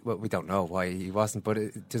why? Well, we don't know why he wasn't, but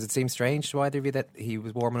does it seem strange to either of you that he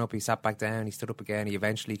was warming up, he sat back down, he stood up again, he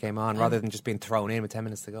eventually came on, rather than just being thrown in with 10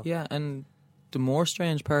 minutes to go? Yeah, and the more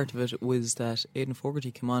strange part of it was that Aidan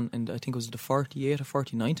Fogarty came on, and I think it was the 48th or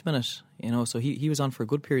 49th minute, so he was on for a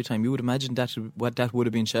good period of time. You would imagine that would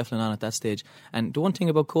have been Shefflin on at that stage. And the one thing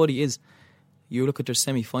about Cody is, you look at their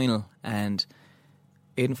semi-final, and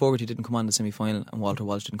Aidan Fogarty didn't come on in the semi-final, and Walter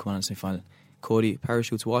Walsh didn't come on in the semi-final. Cody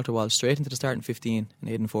parachutes Walter Walsh straight into the starting 15, and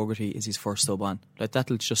Aidan Fogarty is his first sub on. Like,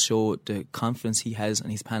 that'll just show the confidence he has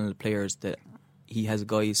in his panel of players, that he has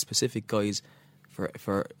specific guys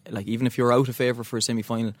for like, even if you're out of favour for a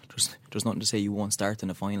semi-final, there's nothing to say you won't start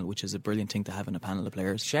in a final, which is a brilliant thing to have in a panel of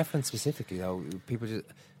players. Shefflin specifically, though, people just,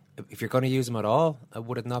 if you're going to use him at all,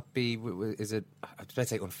 would it not be, is it, let's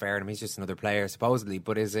say unfair, I mean, he's just another player supposedly,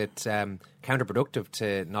 but is it counterproductive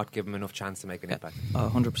to not give him enough chance to make an impact?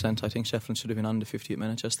 100%. I think Shefflin should have been on the 58th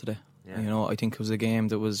minute yesterday. Yeah. I think it was a game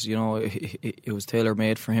that was, it was tailor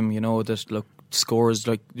made for him. That look, scores,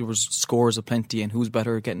 like, there was scores aplenty, and who's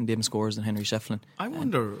better at getting them scores than Henry Shefflin?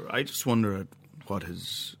 I just wonder at what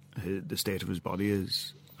the state of his body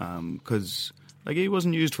is, because like, he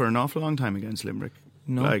wasn't used for an awful long time against Limerick.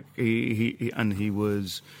 No, like he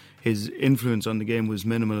was, his influence on the game was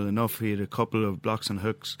minimal enough. He had a couple of blocks and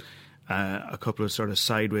hooks, a couple of sort of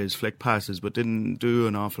sideways flick passes, but didn't do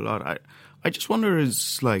an awful lot. I just wonder,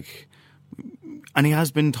 and he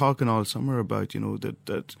has been talking all summer about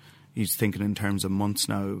that he's thinking in terms of months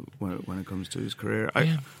now when it comes to his career.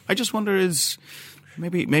 I just wonder, is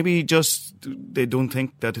maybe just they don't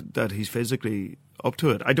think that he's physically up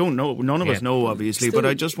to it. I don't know. None of us know, obviously. Still, but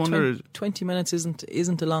I just wonder. 20 minutes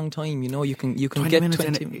isn't a long time. You can get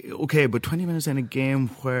 20. Okay, but 20 minutes in a game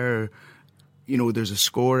where there's a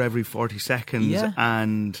score every 40 seconds,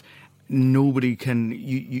 and nobody can.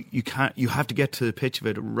 You have to get to the pitch of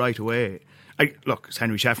it right away. Look, it's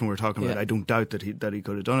Henry Shefflin we're talking about. I don't doubt that he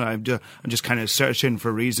could have done it. I'm just kind of searching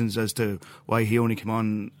for reasons as to why he only came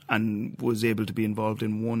on and was able to be involved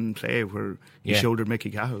in one play where he shouldered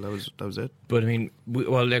Mickey Cahill. That was it. But I mean, we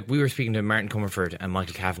were speaking to Martin Comerford and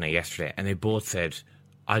Michael Kavanagh yesterday, and they both said,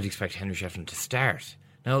 I'd expect Henry Shefflin to start.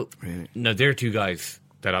 Now, they're two guys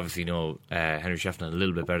that obviously know Henry Shefflin a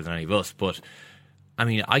little bit better than any of us, but I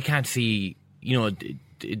mean, I can't see,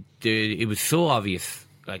 it was so obvious.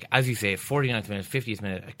 Like, as you say, 49th minute, 50th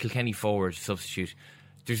minute, a Kilkenny forward substitute.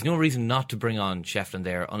 There's no reason not to bring on Shefflin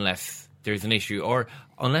there unless there's an issue, or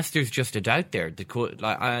unless there's just a doubt there.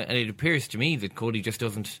 And it appears to me that Cody just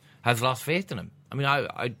has lost faith in him. I mean,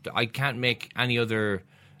 I can't make any other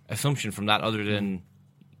assumption from that other than,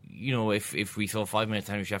 if we saw 5 minutes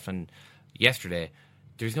Henry Shefflin yesterday,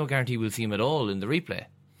 there's no guarantee we'll see him at all in the replay.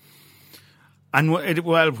 And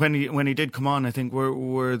when he did come on, I think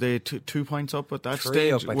were they 2 points up at that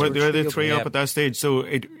stage? Were they three up at that stage? So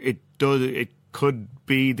it could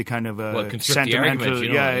be the kind of sentimental.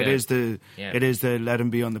 It is the let him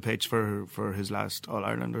be on the pitch for his last All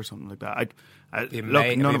Ireland or something like that.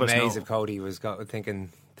 None of us know. If Cody was thinking.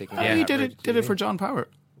 He did it for John Power.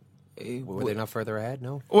 Were they not further ahead?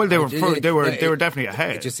 No. Well, they were definitely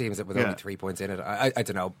ahead. It just seems that with only 3 points in it, I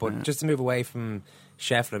don't know. But just to move away from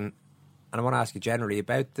Shefflin. And I want to ask you generally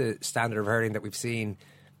about the standard of hurling that we've seen,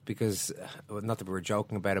 because, not that we were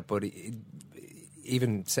joking about it, but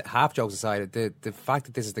even half jokes aside, the fact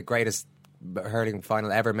that this is the greatest hurling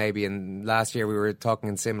final ever, maybe, and last year we were talking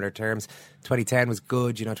in similar terms. 2010 was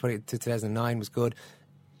good, 2009 was good.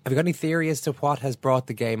 Have you got any theory as to what has brought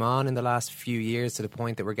the game on in the last few years to the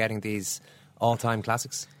point that we're getting these all-time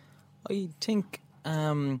classics? I think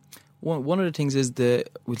one of the things is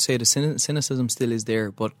we'd say the cynicism still is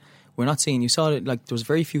there, but we're not seeing. You saw it, like there was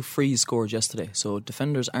very few frees scored yesterday, so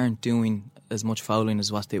defenders aren't doing as much fouling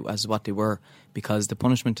as what they were, because the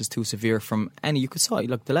punishment is too severe from any. You could saw it,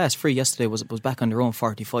 like the last free yesterday was back on their own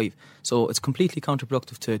 45, so it's completely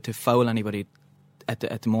counterproductive to foul anybody at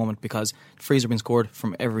the moment, because frees are being scored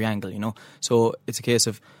from every angle, you know. So it's a case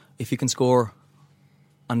of, if you can score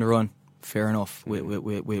on the run, fair enough,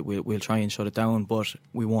 we'll try and shut it down, but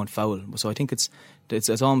we won't foul. So I think it's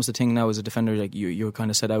almost a thing now as a defender, like you're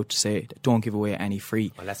kind of set out to say, don't give away any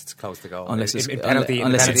free unless it's close to goal, unless it's penalty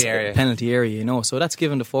area. Penalty area, you know. So that's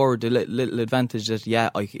given the forward the little advantage that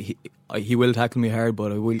he will tackle me hard,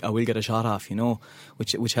 but I will get a shot off, you know,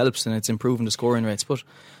 which helps, and it's improving the scoring rates. But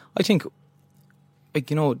I think,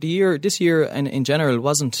 like, you know, this year and in general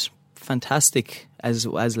wasn't fantastic as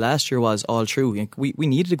last year was all through. We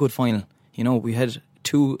needed a good final. You know, we had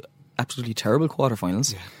 2 absolutely terrible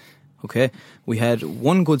quarterfinals. Yeah. Okay, we had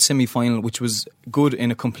one good semi-final, which was good in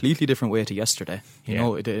a completely different way to yesterday. You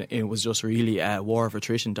know, it was just really a war of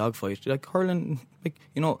attrition, dogfight. Like hurling, like,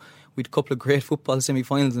 you know, we had a couple of great football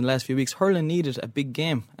semi-finals in the last few weeks. Hurling needed a big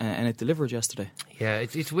game, and it delivered yesterday. Yeah,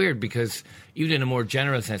 it's weird, because even in a more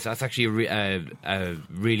general sense, that's actually a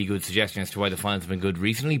really good suggestion as to why the finals have been good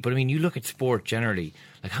recently. But I mean, you look at sport generally,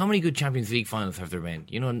 like how many good Champions League finals have there been?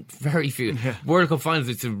 You know, very few. Yeah. World Cup finals,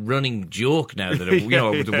 it's a running joke now that you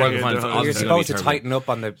know the World Cup finals. You're supposed to tighten up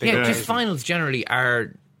on the big just finals generally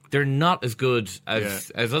they're not as good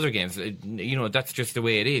as other games. You know, that's just the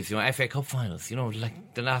way it is. You know, FA Cup finals, you know,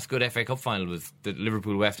 like the last good FA Cup final was the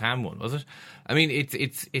Liverpool West Ham one, was it? I mean,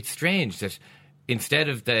 it's strange that instead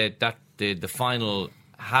of the final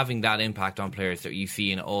having that impact on players that you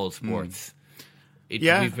see in all sports,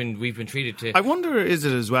 we've been treated to. I wonder, is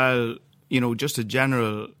it as well, you know, just a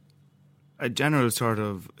general sort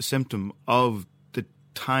of symptom of the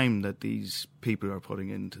time that these people are putting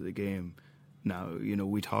into the game. Now, you know,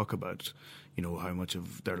 we talk about, you know, how much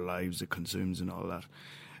of their lives it consumes and all that.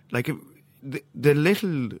 Like, the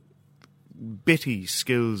little bitty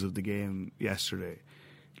skills of the game yesterday,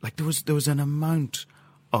 like there was an amount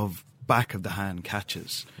of back of the hand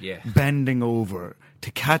catches, bending over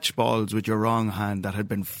to catch balls with your wrong hand that had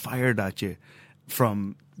been fired at you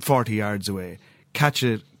from 40 yards away, catch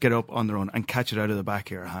it, get up on their own and catch it out of the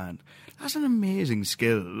back of your hand. That's an amazing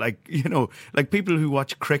skill. Like, you know, like people who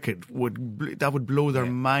watch cricket would blow their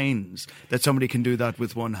minds that somebody can do that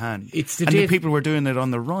with one hand. The people were doing it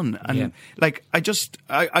on the run. And like,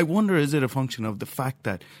 I wonder, is it a function of the fact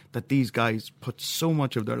that these guys put so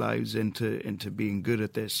much of their lives into being good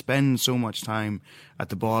at this, spend so much time at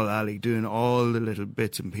the ball alley doing all the little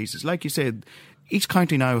bits and pieces. Like you said, each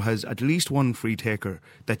county now has at least one free taker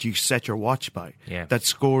that you set your watch by, that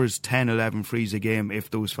scores 10, 11 frees a game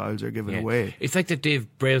if those fouls are given away. It's like the Dave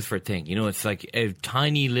Brailsford thing, you know, it's like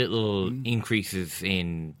tiny little increases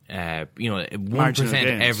in, you know,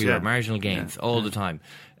 1% everywhere, marginal gains all the time.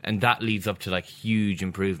 And that leads up to like huge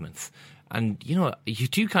improvements. And, you know, you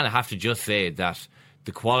do kind of have to just say that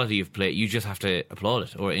the quality of play, you just have to applaud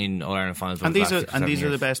it. Or in All-Ireland finals, and these are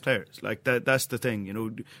the best players. Like that's the thing. You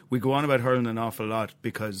know, we go on about hurling an awful lot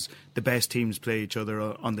because the best teams play each other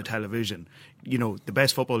on the television. You know, the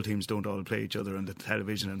best football teams don't all play each other on the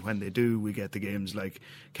television, and when they do, we get the games like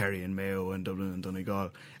Kerry and Mayo and Dublin and Donegal.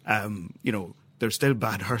 You know, there's still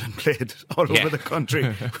bad hurling played all over the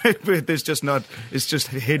country. It's just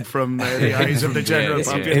hid from the eyes of the general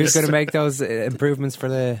populace. Who's going to make those improvements for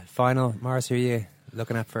the final? Morris, who are you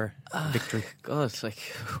looking at for victory? God, like,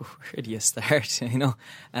 where do you start? You know,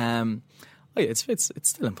 it's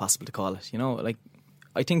still impossible to call it. You know, like,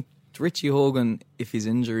 I think Richie Hogan, if his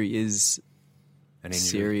injury is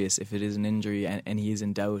serious, if it is an injury and he is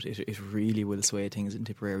in doubt, it really will sway things in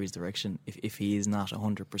Tipperary's direction if he is not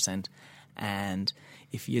 100%. And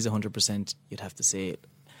if he is 100%, you'd have to say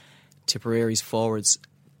Tipperary's forwards,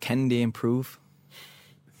 can they improve?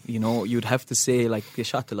 You know, you'd have to say, like, they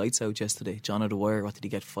shot the lights out yesterday. John O'Dwyer, what did he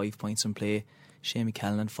get? 5 points in play. Shane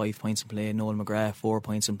McCallan, 5 points in play. Noel McGrath, 4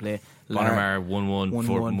 points in play. Bonamar,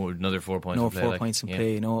 1-1, another 4 points in play. 4 points in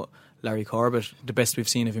play, you know. Larry Corbett, the best we've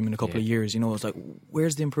seen of him in a couple of years, you know. It's like,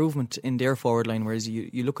 where's the improvement in their forward line? Whereas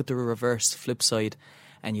you look at the reverse flip side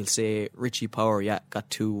and you'll say Richie Power, got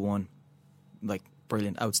 2-1. Like,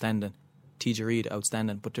 brilliant, outstanding. TJ Reid,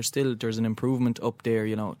 outstanding. But there's an improvement up there,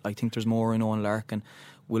 you know. I think there's more in Owen Larkin.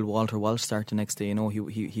 Will Walter Walsh start the next day? You know,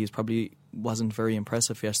 he probably wasn't very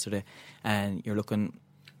impressive yesterday. And you're looking...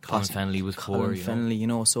 Colin Fennelly was poor. Colin Fennelly, you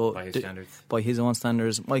know, so... By his standards. By his own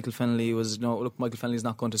standards. Michael Fennelly was... No, look, Michael Fennelly's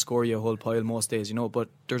not going to score you a whole pile most days, you know, but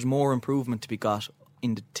there's more improvement to be got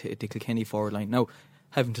in the Kilkenny forward line. Now,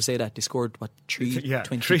 having to say that. They scored, 322?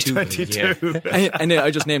 322. And then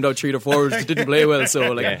I just named out 3 of the forwards that didn't play well,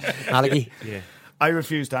 so Malachy? Yeah. I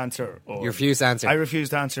refuse to answer. You refuse to answer? I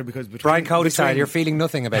refuse to answer because... Brian Cody's side, you're feeling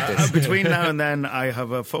nothing about this. Between now and then, I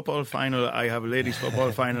have a football final, I have a ladies'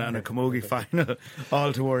 football final and a camogie final,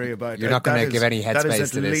 all to worry about. You're not going to give any headspace to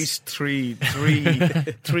this. That is at least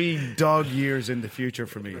three dog years in the future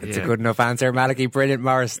for me. It's a good enough answer. Malachy, brilliant.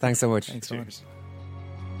 Morris, thanks so much. Thanks so much.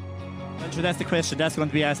 Well, sure, that's the question. That's going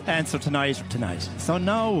to be answered tonight. So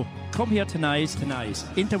now, come here tonight,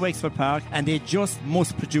 into Wexford Park, and they just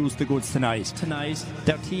must produce the goods tonight.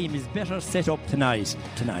 Their team is better set up tonight.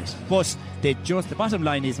 But the bottom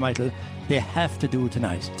line is, Michael, they have to do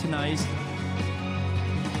tonight.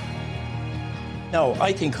 No,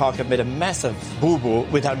 I think Cork have made a massive boo-boo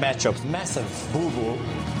with our matchups. Massive boo-boo.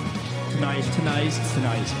 Tonight.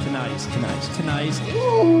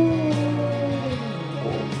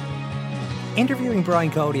 Interviewing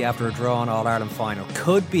Brian Cody after a draw in All-Ireland final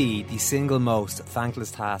could be the single most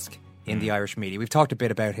thankless task in the Irish media. We've talked a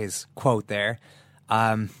bit about his quote there.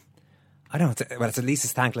 I don't know, it's at least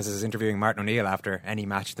as thankless as interviewing Martin O'Neill after any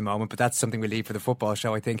match at the moment, but that's something we leave for the football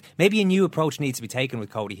show, I think. Maybe a new approach needs to be taken with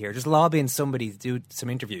Cody here. Just lobbying somebody to do some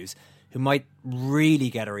interviews who might really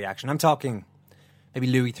get a reaction. I'm talking maybe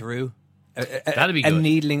Louis Theroux. That'd be good. A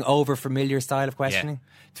needling over familiar style of questioning.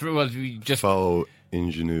 Yeah. Well, we just... Faux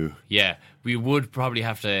ingenue. Yeah, we would probably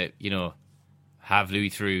have to, have Louis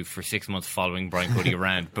Theroux for 6 months following Brian Cody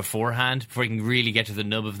around beforehand, before he can really get to the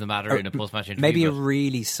nub of the matter in a post-match interview. Maybe a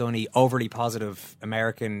really sunny, overly positive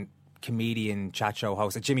American comedian, chat show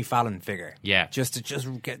host, a Jimmy Fallon figure. Yeah. Just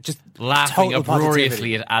laughing total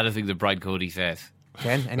uproariously at anything that Brian Cody says.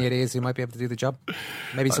 Ken, any ideas who might be able to do the job?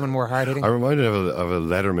 Maybe someone more hard-hitting? I'm reminded of a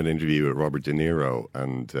Letterman interview with Robert De Niro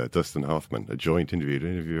and Dustin Hoffman, a joint interview.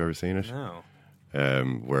 Have you ever seen it? No.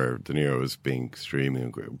 Where De Niro was being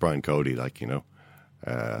extremely Brian Cody, Letterman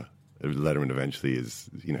eventually is,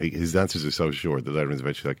 his answers are so short that Letterman's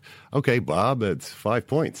eventually like, okay, Bob, it's 5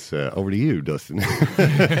 points. Over to you, Dustin.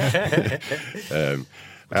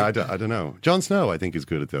 I don't know. Jon Snow, I think, is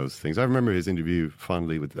good at those things. I remember his interview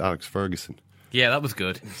fondly with Alex Ferguson. Yeah, that was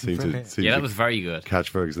good. That was very good. Catch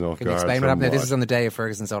Ferguson off Can guard. you explain what happened? This is on the day of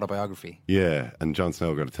Ferguson's autobiography. Yeah, and Jon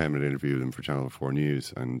Snow got a 10-minute interview with him for Channel 4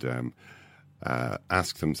 News and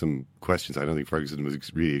asked him some questions I don't think Ferguson was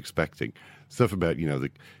really expecting. Stuff about, the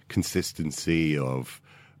consistency of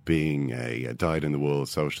being a dyed-in-the-wool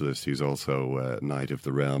socialist who's also a Knight of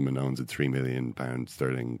the Realm and owns a £3 million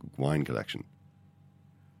sterling wine collection.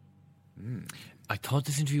 I thought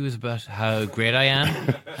this interview was about how great I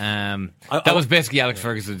am. That was basically Alex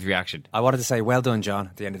Ferguson's reaction. I wanted to say, well done, John,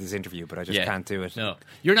 at the end of this interview, but I just can't do it. No,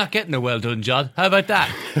 you're not getting a well done, John. How about that?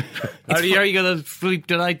 How are you going to sleep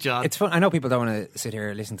tonight, John? It's fun. I know people don't want to sit here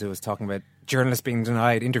and listen to us talking about journalists being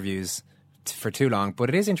denied interviews for too long, but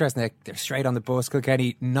it is interesting that they're straight on the bus.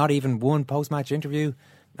 Kilkenny, not even one post-match interview.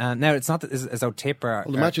 Now, it's not as though Tipper...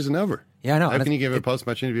 Well, the match isn't over. Yeah, I know. How can you give a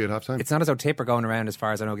post-match interview at half-time? It's not as though Tipper going around, as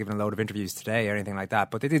far as I know, giving a load of interviews today or anything like that,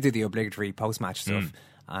 but they did do the obligatory post-match stuff.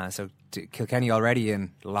 So Kilkenny already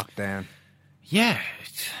in lockdown. Yeah.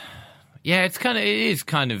 It is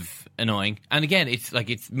kind of annoying. And again,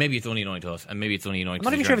 maybe it's only annoying to us, and maybe it's only annoying to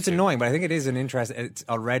I'm not even sure if it's too. annoying, but I think it is an interest. It's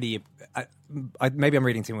already... maybe I'm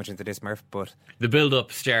reading too much into this, Murph, but... The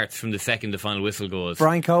build-up starts from the second the final whistle goes.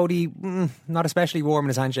 Brian Cody, not especially warm in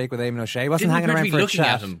his handshake with Eamon O'Shea. Wasn't hanging around for a chat.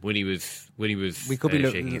 At him when he was we could be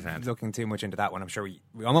shaking his hand. looking too much into that one. I'm sure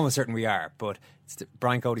I'm almost certain we are, but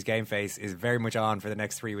Brian Cody's game face is very much on for the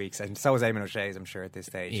next 3 weeks, and so is Eamon O'Shea's, I'm sure, at this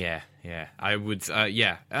stage. Yeah. I would, I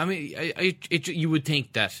mean, you would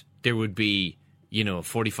think that there would be,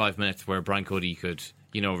 45 minutes where Brian Cody could,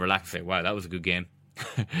 relax and say, wow, that was a good game.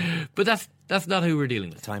 But that's not who we're dealing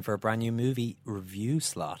with. Time for a brand new movie review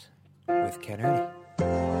slot with Ken Early.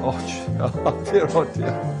 Oh dear.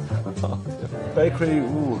 Bakery,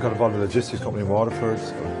 got involved in a logistics company in Waterford,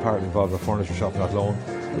 partly involved in a furniture shop in Athlone.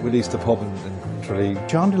 We leased a pub in Tralee.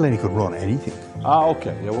 John Delaney could run anything.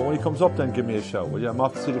 Okay. Yeah, well, when he comes up, then give me a shout. Well, yeah, I'm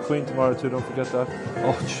off to see the Queen tomorrow too, don't forget that.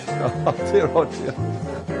 Oh dear.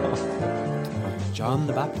 John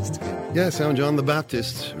the Baptist. Yes, I'm John the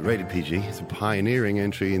Baptist, rated PG. It's a pioneering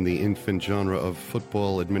entry in the infant genre of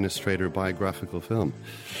football administrator biographical film,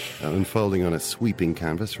 unfolding on a sweeping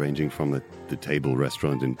canvas ranging from the table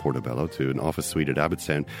restaurant in Portobello to an office suite at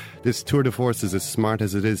Abbottstown. This tour de force is as smart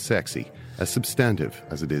as it is sexy, as substantive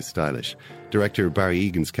as it is stylish. Director Barry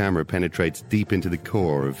Egan's camera penetrates deep into the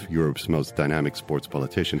core of Europe's most dynamic sports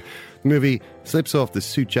politician. The movie slips off the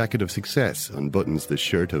suit jacket of success, unbuttons the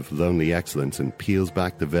shirt of lonely excellence, and peels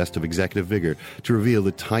back the vest of executive vigour to reveal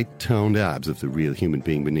the tight-toned abs of the real human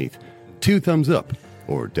being beneath. 2 thumbs up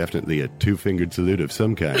or definitely a two-fingered salute of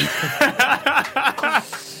some kind.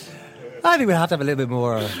 I think we'll have to have a little bit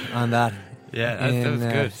more on that. Yeah, that was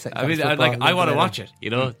good. I mean, I want to watch it. You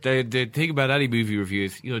know, the thing about any movie review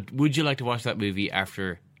is, you know, would you like to watch that movie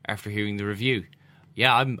after hearing the review?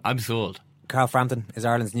 Yeah, I'm sold. Carl Frampton is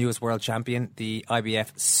Ireland's newest world champion, the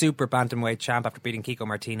IBF super bantamweight champ, after beating Kiko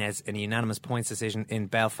Martinez in a unanimous points decision in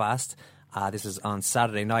Belfast. This is on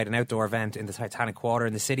Saturday night, an outdoor event in the Titanic Quarter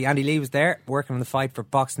in the city. Andy Lee was there working on the fight for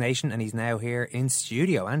Box Nation, and he's now here in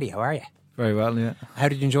studio. Andy, how are you? Very well, yeah. How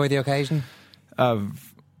did you enjoy the occasion? It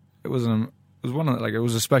was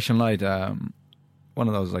a special night. One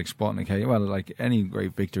of those like sporting occasions. Well, like any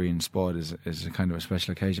great victory in sport is a kind of a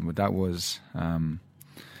special occasion, but that was.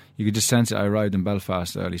 You could just sense it. I arrived in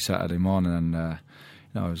Belfast early Saturday morning, and I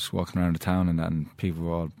was walking around the town, and people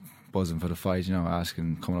were all buzzing for the fight. You know,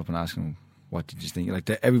 coming up and asking, "What did you think?" Like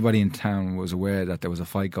everybody in town was aware that there was a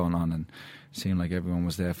fight going on, and it seemed like everyone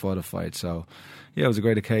was there for the fight. So, yeah, it was a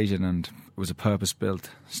great occasion, and it was a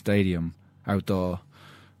purpose-built stadium, outdoor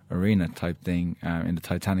arena type thing in the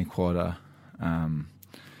Titanic Quarter.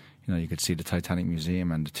 You could see the Titanic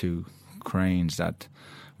Museum and the two cranes that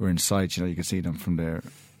were in sight. You know, you could see them from there.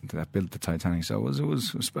 That built the Titanic, so it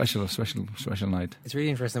was a special night. It's really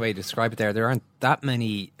interesting the way you describe it there. There aren't that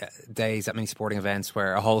many days, that many sporting events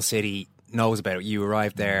where a whole city knows about it. You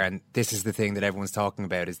arrived there, and this is the thing that everyone's talking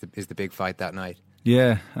about: is the big fight that night.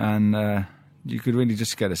 Yeah, and you could really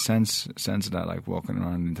just get a sense of that, like walking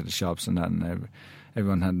around into the shops and that, and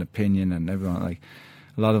everyone had an opinion, and everyone, like,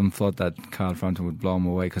 a lot of them thought that Carl Frampton would blow him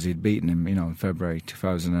away because he'd beaten him, in February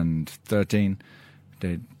 2013.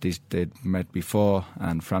 They'd met before,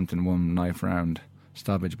 and Frampton won 9th round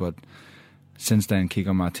stoppage. But since then,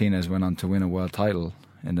 Kiko Martinez went on to win a world title.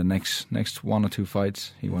 In the next one or two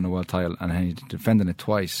fights, he won a world title, and he defended it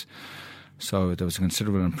twice. So there was a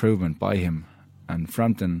considerable improvement by him. And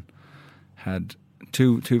Frampton had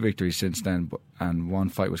two victories since then, and one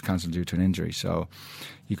fight was cancelled due to an injury. So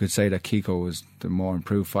you could say that Kiko was the more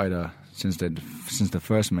improved fighter since the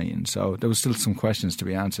first meeting. So there was still some questions to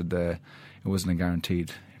be answered there. It wasn't a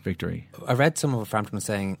guaranteed victory. I read some of what Frampton was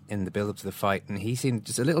saying in the build-up to the fight, and he seemed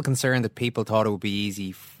just a little concerned that people thought it would be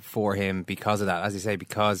easy for him because of that. As you say,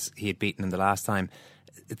 because he had beaten him the last time.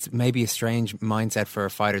 It's maybe a strange mindset for a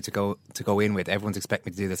fighter to go in with. Everyone's expecting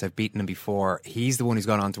me to do this. I've beaten him before. He's the one who's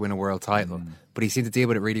gone on to win a world title, but he seemed to deal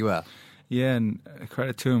with it really well. Yeah, and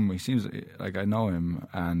credit to him. He seems like I know him,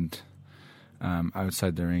 and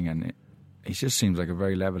outside the ring, and he just seems like a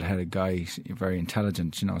very level-headed guy. He's very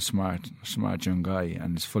intelligent, smart young guy,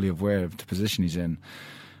 and is fully aware of the position he's in.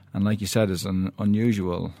 And like you said, it's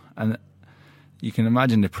unusual, and you can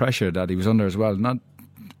imagine the pressure that he was under as well.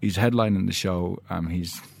 He's headlining the show.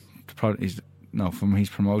 He's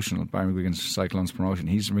promotional. Barry McGuigan's Cyclones promotion.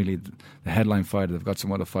 He's really the headline fighter. They've got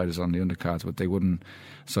some other fighters on the undercards, but they wouldn't.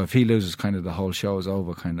 So if he loses, kind of the whole show is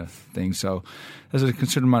over, kind of thing. So there's a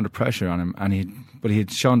considerable amount of pressure on him, and he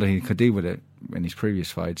had shown that he could deal with it in his previous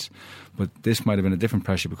fights. But this might have been a different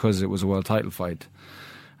pressure because it was a world title fight.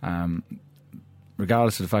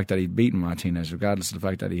 Regardless of the fact that he'd beaten Martinez, regardless of the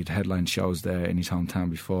fact that he'd headlined shows there in his hometown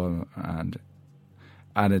before, and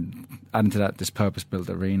adding to that this purpose-built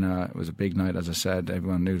arena. It was a big night, as I said.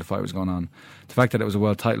 Everyone knew the fight was going on. The fact that it was a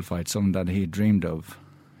world title fight, something that he had dreamed of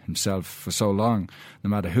himself for so long, no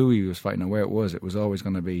matter who he was fighting or where it was always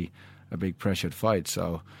going to be a big pressured fight.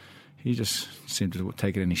 So he just seemed to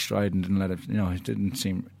take it in his stride and didn't let it, it didn't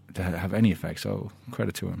seem to have any effect. So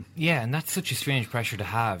credit to him. Yeah, and that's such a strange pressure to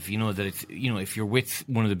have, that it's, if you're with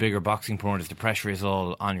one of the bigger boxing promoters, the pressure is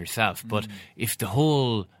all on yourself. But if the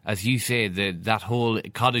whole, as you say, that whole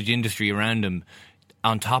cottage industry around him,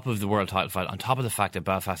 on top of the world title fight, on top of the fact that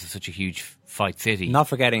Belfast is such a huge fight city. Not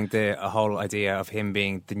forgetting the whole idea of him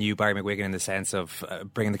being the new Barry McGuigan in the sense of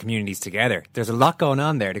bringing the communities together. There's a lot going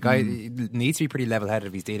on there. The guy needs to be pretty level-headed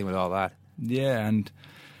if he's dealing with all that. Yeah, and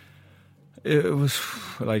it was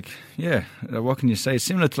like, what can you say? It's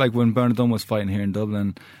similar to like when Bernard Dunn was fighting here in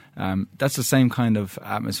Dublin. That's the same kind of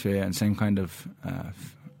atmosphere and same kind of,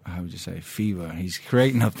 how would you say, fever he's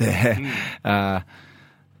creating up there.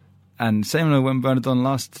 And same when Bernard Dunn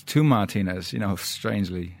lost to Martinez,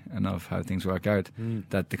 strangely enough how things work out,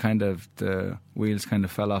 that the wheels kind of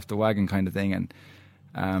fell off the wagon kind of thing. And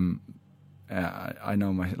I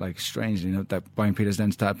know strangely, that Brian Peters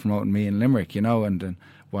then started promoting me in Limerick, and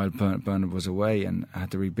while Bernard was away and had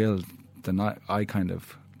to rebuild, then I kind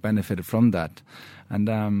of benefited from that.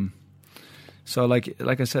 And so like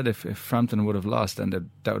I said, if Frampton would have lost, then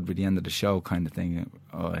that would be the end of the show kind of thing.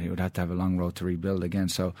 He would have to have a long road to rebuild again.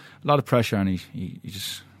 So a lot of pressure, and he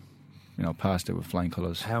just passed it with flying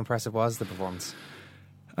colours. How impressive was the performance?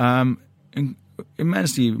 It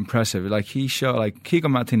immensely impressive. Like he showed, like Kiko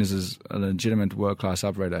Martinez is a legitimate world class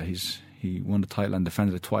operator. He won the title and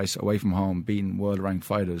defended it twice away from home, beating world ranked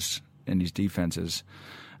fighters in these defenses,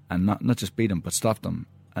 and not just beat them but stopped them.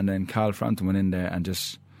 And then Carl Frampton went in there and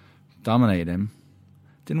just dominated him.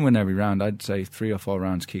 Didn't win every round. I'd say 3 or 4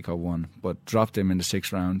 rounds Kiko won, but dropped him in the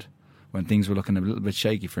 6th round when things were looking a little bit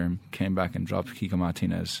shaky for him. Came back and dropped Kiko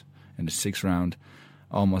Martinez in the 6th round.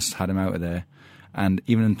 Almost had him out of there. And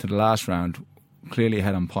even into the last round, clearly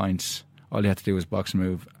ahead on points. All he had to do was box and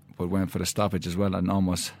move, but went for the stoppage as well and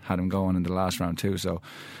almost had him going in the last round too. So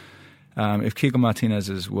if Kiko Martinez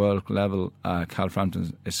is world level, Carl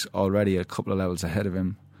Frampton is already a couple of levels ahead of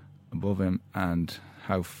him, above him, and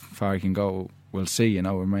how far he can go, we'll see. You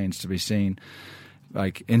know, remains to be seen.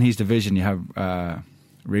 Like in his division, you have Guillermo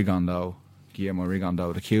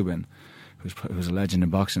Rigondo, the Cuban, who's a legend in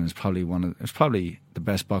boxing. Is probably the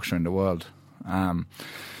best boxer in the world.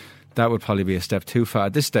 That would probably be a step too far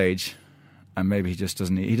at this stage, and maybe he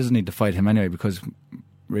doesn't need to fight him anyway, because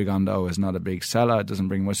Rigondo is not a big seller, doesn't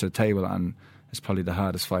bring much to the table, and it's probably the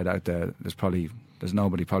hardest fight out there. There's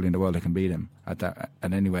nobody probably in the world that can beat him at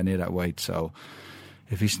anywhere near that weight. So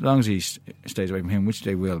as long as he stays away from him, which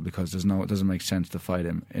they will, because it doesn't make sense to fight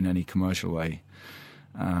him in any commercial way.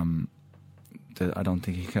 I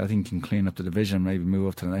think he can clean up the division and maybe move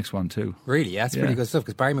up to the next one too. Really, yeah, that's pretty good stuff,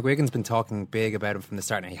 because Barry McGuigan's been talking big about him from the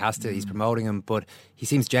start, and he has to. He's promoting him, but he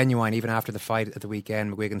seems genuine even after the fight at the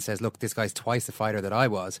weekend. McGuigan says, look, this guy's twice the fighter that I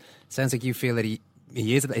was. Sounds like you feel that he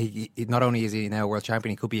is. He not only is he now a world champion,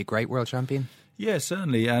 he could be a great world champion. Yeah,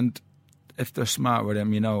 certainly. And if they're smart with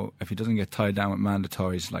him, you know, if he doesn't get tied down with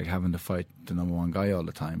mandatories like having to fight the number one guy all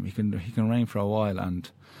the time, he can reign for a while, and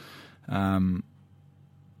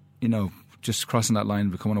you know, just crossing that line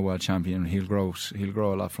and becoming a world champion, he'll grow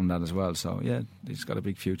a lot from that as well. So yeah, he's got a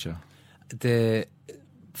big future. The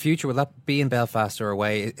future, will that be in Belfast or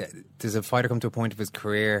away? Does a fighter come to a point of his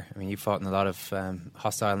career? I mean, you've fought in a lot of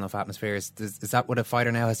hostile enough atmospheres. Is that what a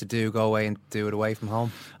fighter now has to do? Go away and do it away from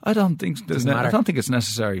home? I don't think it's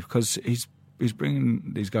necessary, because he's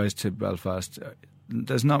bringing these guys to Belfast.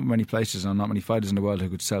 There's not many places and not many fighters in the world who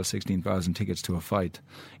could sell 16,000 tickets to a fight,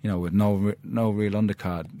 you know, with no real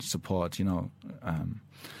undercard support, you know.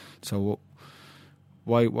 So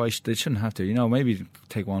why they shouldn't have to, you know. Maybe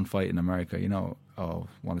take one fight in America, you know, or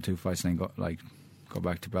 1 or 2 fights, and then go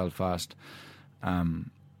back to Belfast.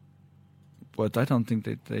 But I don't think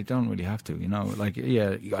they don't really have to, you know. Like,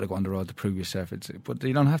 yeah, you got to go on the road to prove yourself. But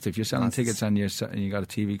you don't have to. If you're selling tickets and you got a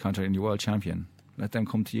TV contract and you're world champion, let them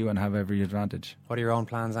come to you and have every advantage. What are your own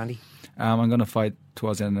plans, Andy? I'm going to fight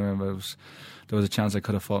towards the end of November. There was a chance I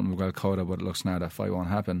could have fought Miguel Cotto, but it looks now that fight won't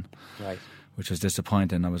happen. Right. Which was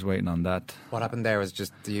disappointing. I was waiting on that. What happened there was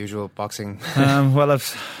just the usual boxing.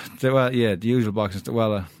 The usual boxing.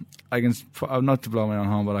 Well, I'm not to blow my own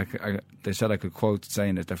horn, but they said I could quote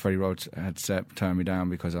saying that Freddie Roach had turned me down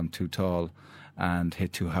because I'm too tall and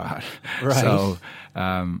hit too hard. Right. So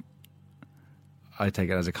I take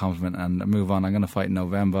it as a compliment and move on. I'm going to fight in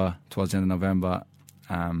November, towards the end of November.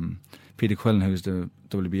 Peter Quillen, who's the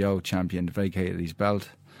WBO champion, vacated his belt.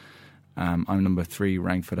 I'm number 3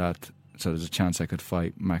 ranked for that, so there's a chance I could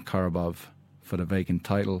fight Matt Korobov for the vacant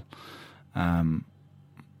title.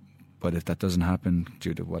 But if that doesn't happen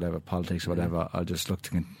due to whatever politics or whatever, I'll just look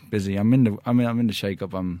to get busy. I'm in the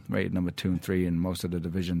shake-up. I'm rated number 2 and 3 in most of the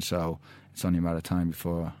divisions, so it's only a matter of time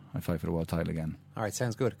before I fight for the world title again. All right,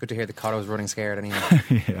 sounds good. Good to hear the Cotto's running scared anyway.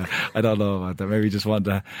 Yeah, I don't know about that. Maybe he just want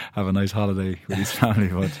to have a nice holiday with his family,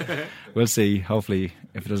 but we'll see. Hopefully,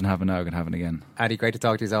 if it doesn't happen now, it can happen again. Andy, great to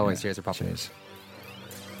talk to you as always. Yeah. Cheers for popping. Cheers.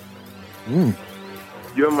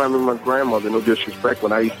 You remember my grandmother, no disrespect,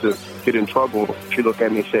 when I used to get in trouble, she looked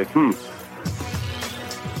at me and said,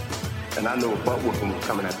 and I knew a butt whooping was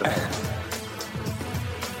coming at the back.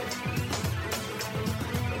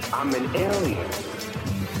 I'm an alien.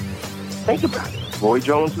 Think about it. Roy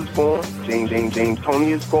Jones is gone, James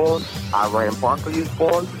Toney is gone, Iran Parker is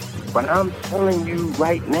gone, but I'm telling you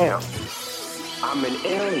right now, I'm an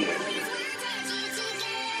alien.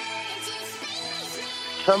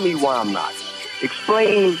 Tell me why I'm not.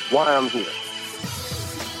 Explain why I'm here.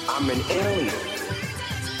 I'm an alien.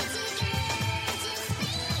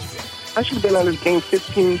 I should have been on this game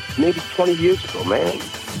 15, maybe 20 years ago, man.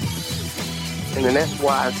 And then that's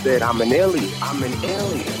why I said I'm an alien. I'm an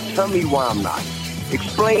alien. Tell me why I'm not.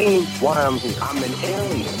 Explain why I'm here. I'm an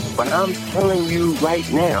alien. But I'm telling you right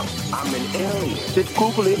now, I'm an alien. Just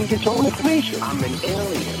Google it and get your own information. I'm an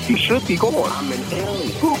alien. He should be gone. I'm an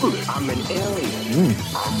alien. Google it. I'm an alien.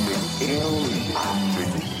 I'm an alien. I'm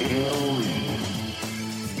an alien.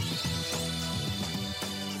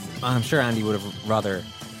 I'm sure Andy would have rather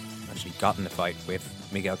actually got in the fight with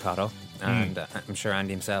Miguel Cotto, and I'm sure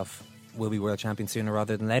Andy himself will be world champion sooner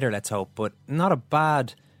rather than later, let's hope. But not a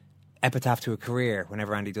bad epitaph to a career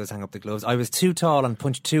whenever Andy does hang up the gloves. I was too tall and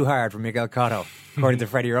punched too hard for Miguel Cotto, according to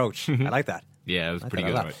Freddie Roach. I like that. Yeah, it was pretty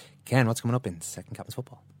good. Right? Ken, what's coming up in Second Captain's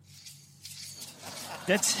Football?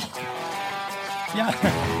 Yeah,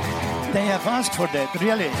 they have asked for that,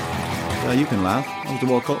 really. You can laugh. That was the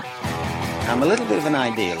World Cup. I'm a little bit of an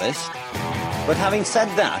idealist, but having said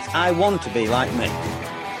that, I want to be like me.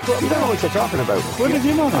 You don't know what you're talking about. What did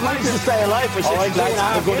you know? I'd like to stay alive for 6 years.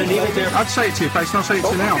 I'm going to leave it there. I'd say it to you, face, not say it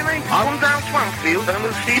to you now. Come down Swansfield and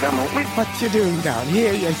we'll see them, won't we? What you doing down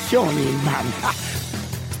here, you shawny man?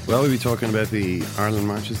 Well, we'll be talking about the Ireland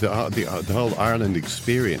matches, the whole Ireland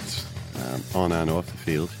experience on and off the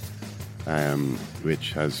field,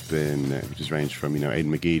 which has ranged from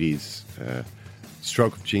Aidan McGeady's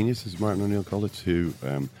stroke of genius, as Martin O'Neill called it, to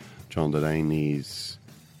John Delaney's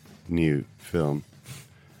new film.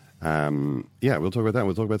 We'll talk about that.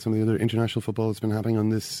 We'll talk about some of the other international football that's been happening on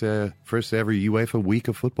this first ever UEFA week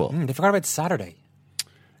of football. They forgot about Saturday.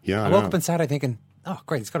 Yeah, I woke up on Saturday thinking, oh,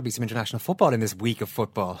 great, there's got to be some international football in this week of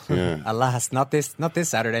football. Yeah. Alas, not this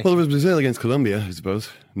Saturday. Well, it was Brazil against Colombia, I suppose.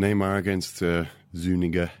 Neymar against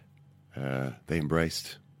Zuniga. They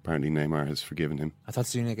embraced. Apparently Neymar has forgiven him. I thought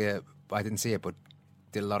Zuniga, I didn't see it, but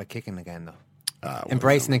did a lot of kicking again, though.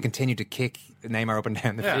 Embracing and continue to kick Neymar up and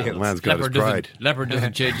down the field. Man's got his pride. Leopard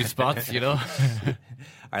doesn't change his spots, All right,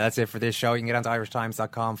 that's it for this show. You can get on to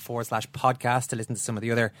irishtimes.com/podcast to listen to some of the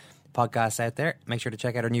other podcasts out there. Make sure to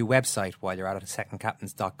check out our new website while you're at it,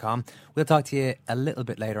 secondcaptains.com. We'll talk to you a little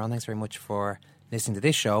bit later on. Thanks very much for listening to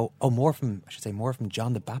this show. More from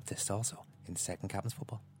John the Baptist also in Second Captain's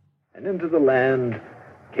Football. And into the land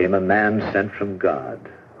came a man sent from God,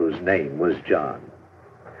 whose name was John.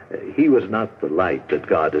 He was not the light that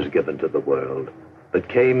God has given to the world, but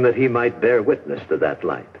came that he might bear witness to that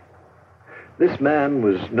light. This man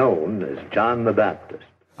was known as John the Baptist.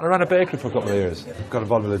 I ran a bakery for a couple of years. Got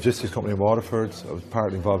involved with a logistics company in Waterford. I was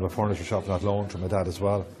partly involved in a furniture shop not loan from my dad as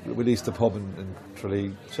well. We leased a pub in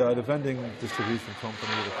Tralee. So I had a vending distribution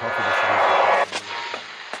company, a coffee distribution company.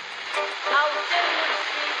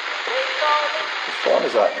 Which one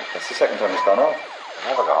is that? That's the second time it's gone off. They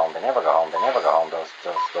never go home, they never go home, they never go home, those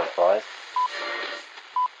boys.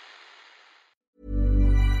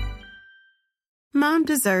 Mom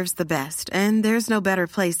deserves the best, and there's no better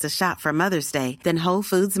place to shop for Mother's Day than Whole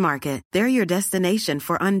Foods Market. They're your destination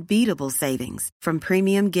for unbeatable savings, from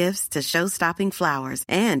premium gifts to show-stopping flowers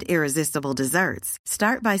and irresistible desserts.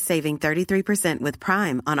 Start by saving 33% with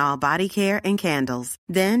Prime on all body care and candles.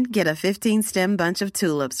 Then get a 15-stem bunch of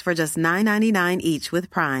tulips for just $9.99 each with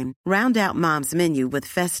Prime. Round out Mom's menu with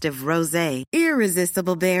festive rosé,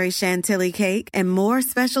 irresistible berry chantilly cake, and more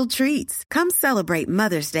special treats. Come celebrate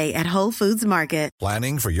Mother's Day at Whole Foods Market.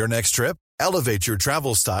 Planning for your next trip? Elevate your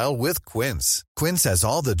travel style with Quince. Quince has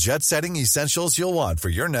all the jet-setting essentials you'll want for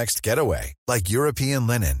your next getaway, like European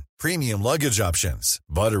linen, premium luggage options,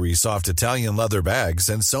 buttery soft Italian leather bags,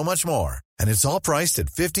 and so much more. And it's all priced at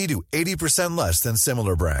 50 to 80% less than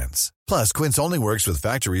similar brands. Plus, Quince only works with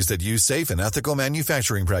factories that use safe and ethical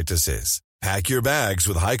manufacturing practices. Pack your bags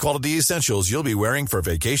with high-quality essentials you'll be wearing for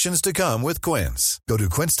vacations to come with Quince. Go to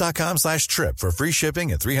quince.com/trip for free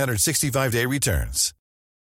shipping and 365-day returns.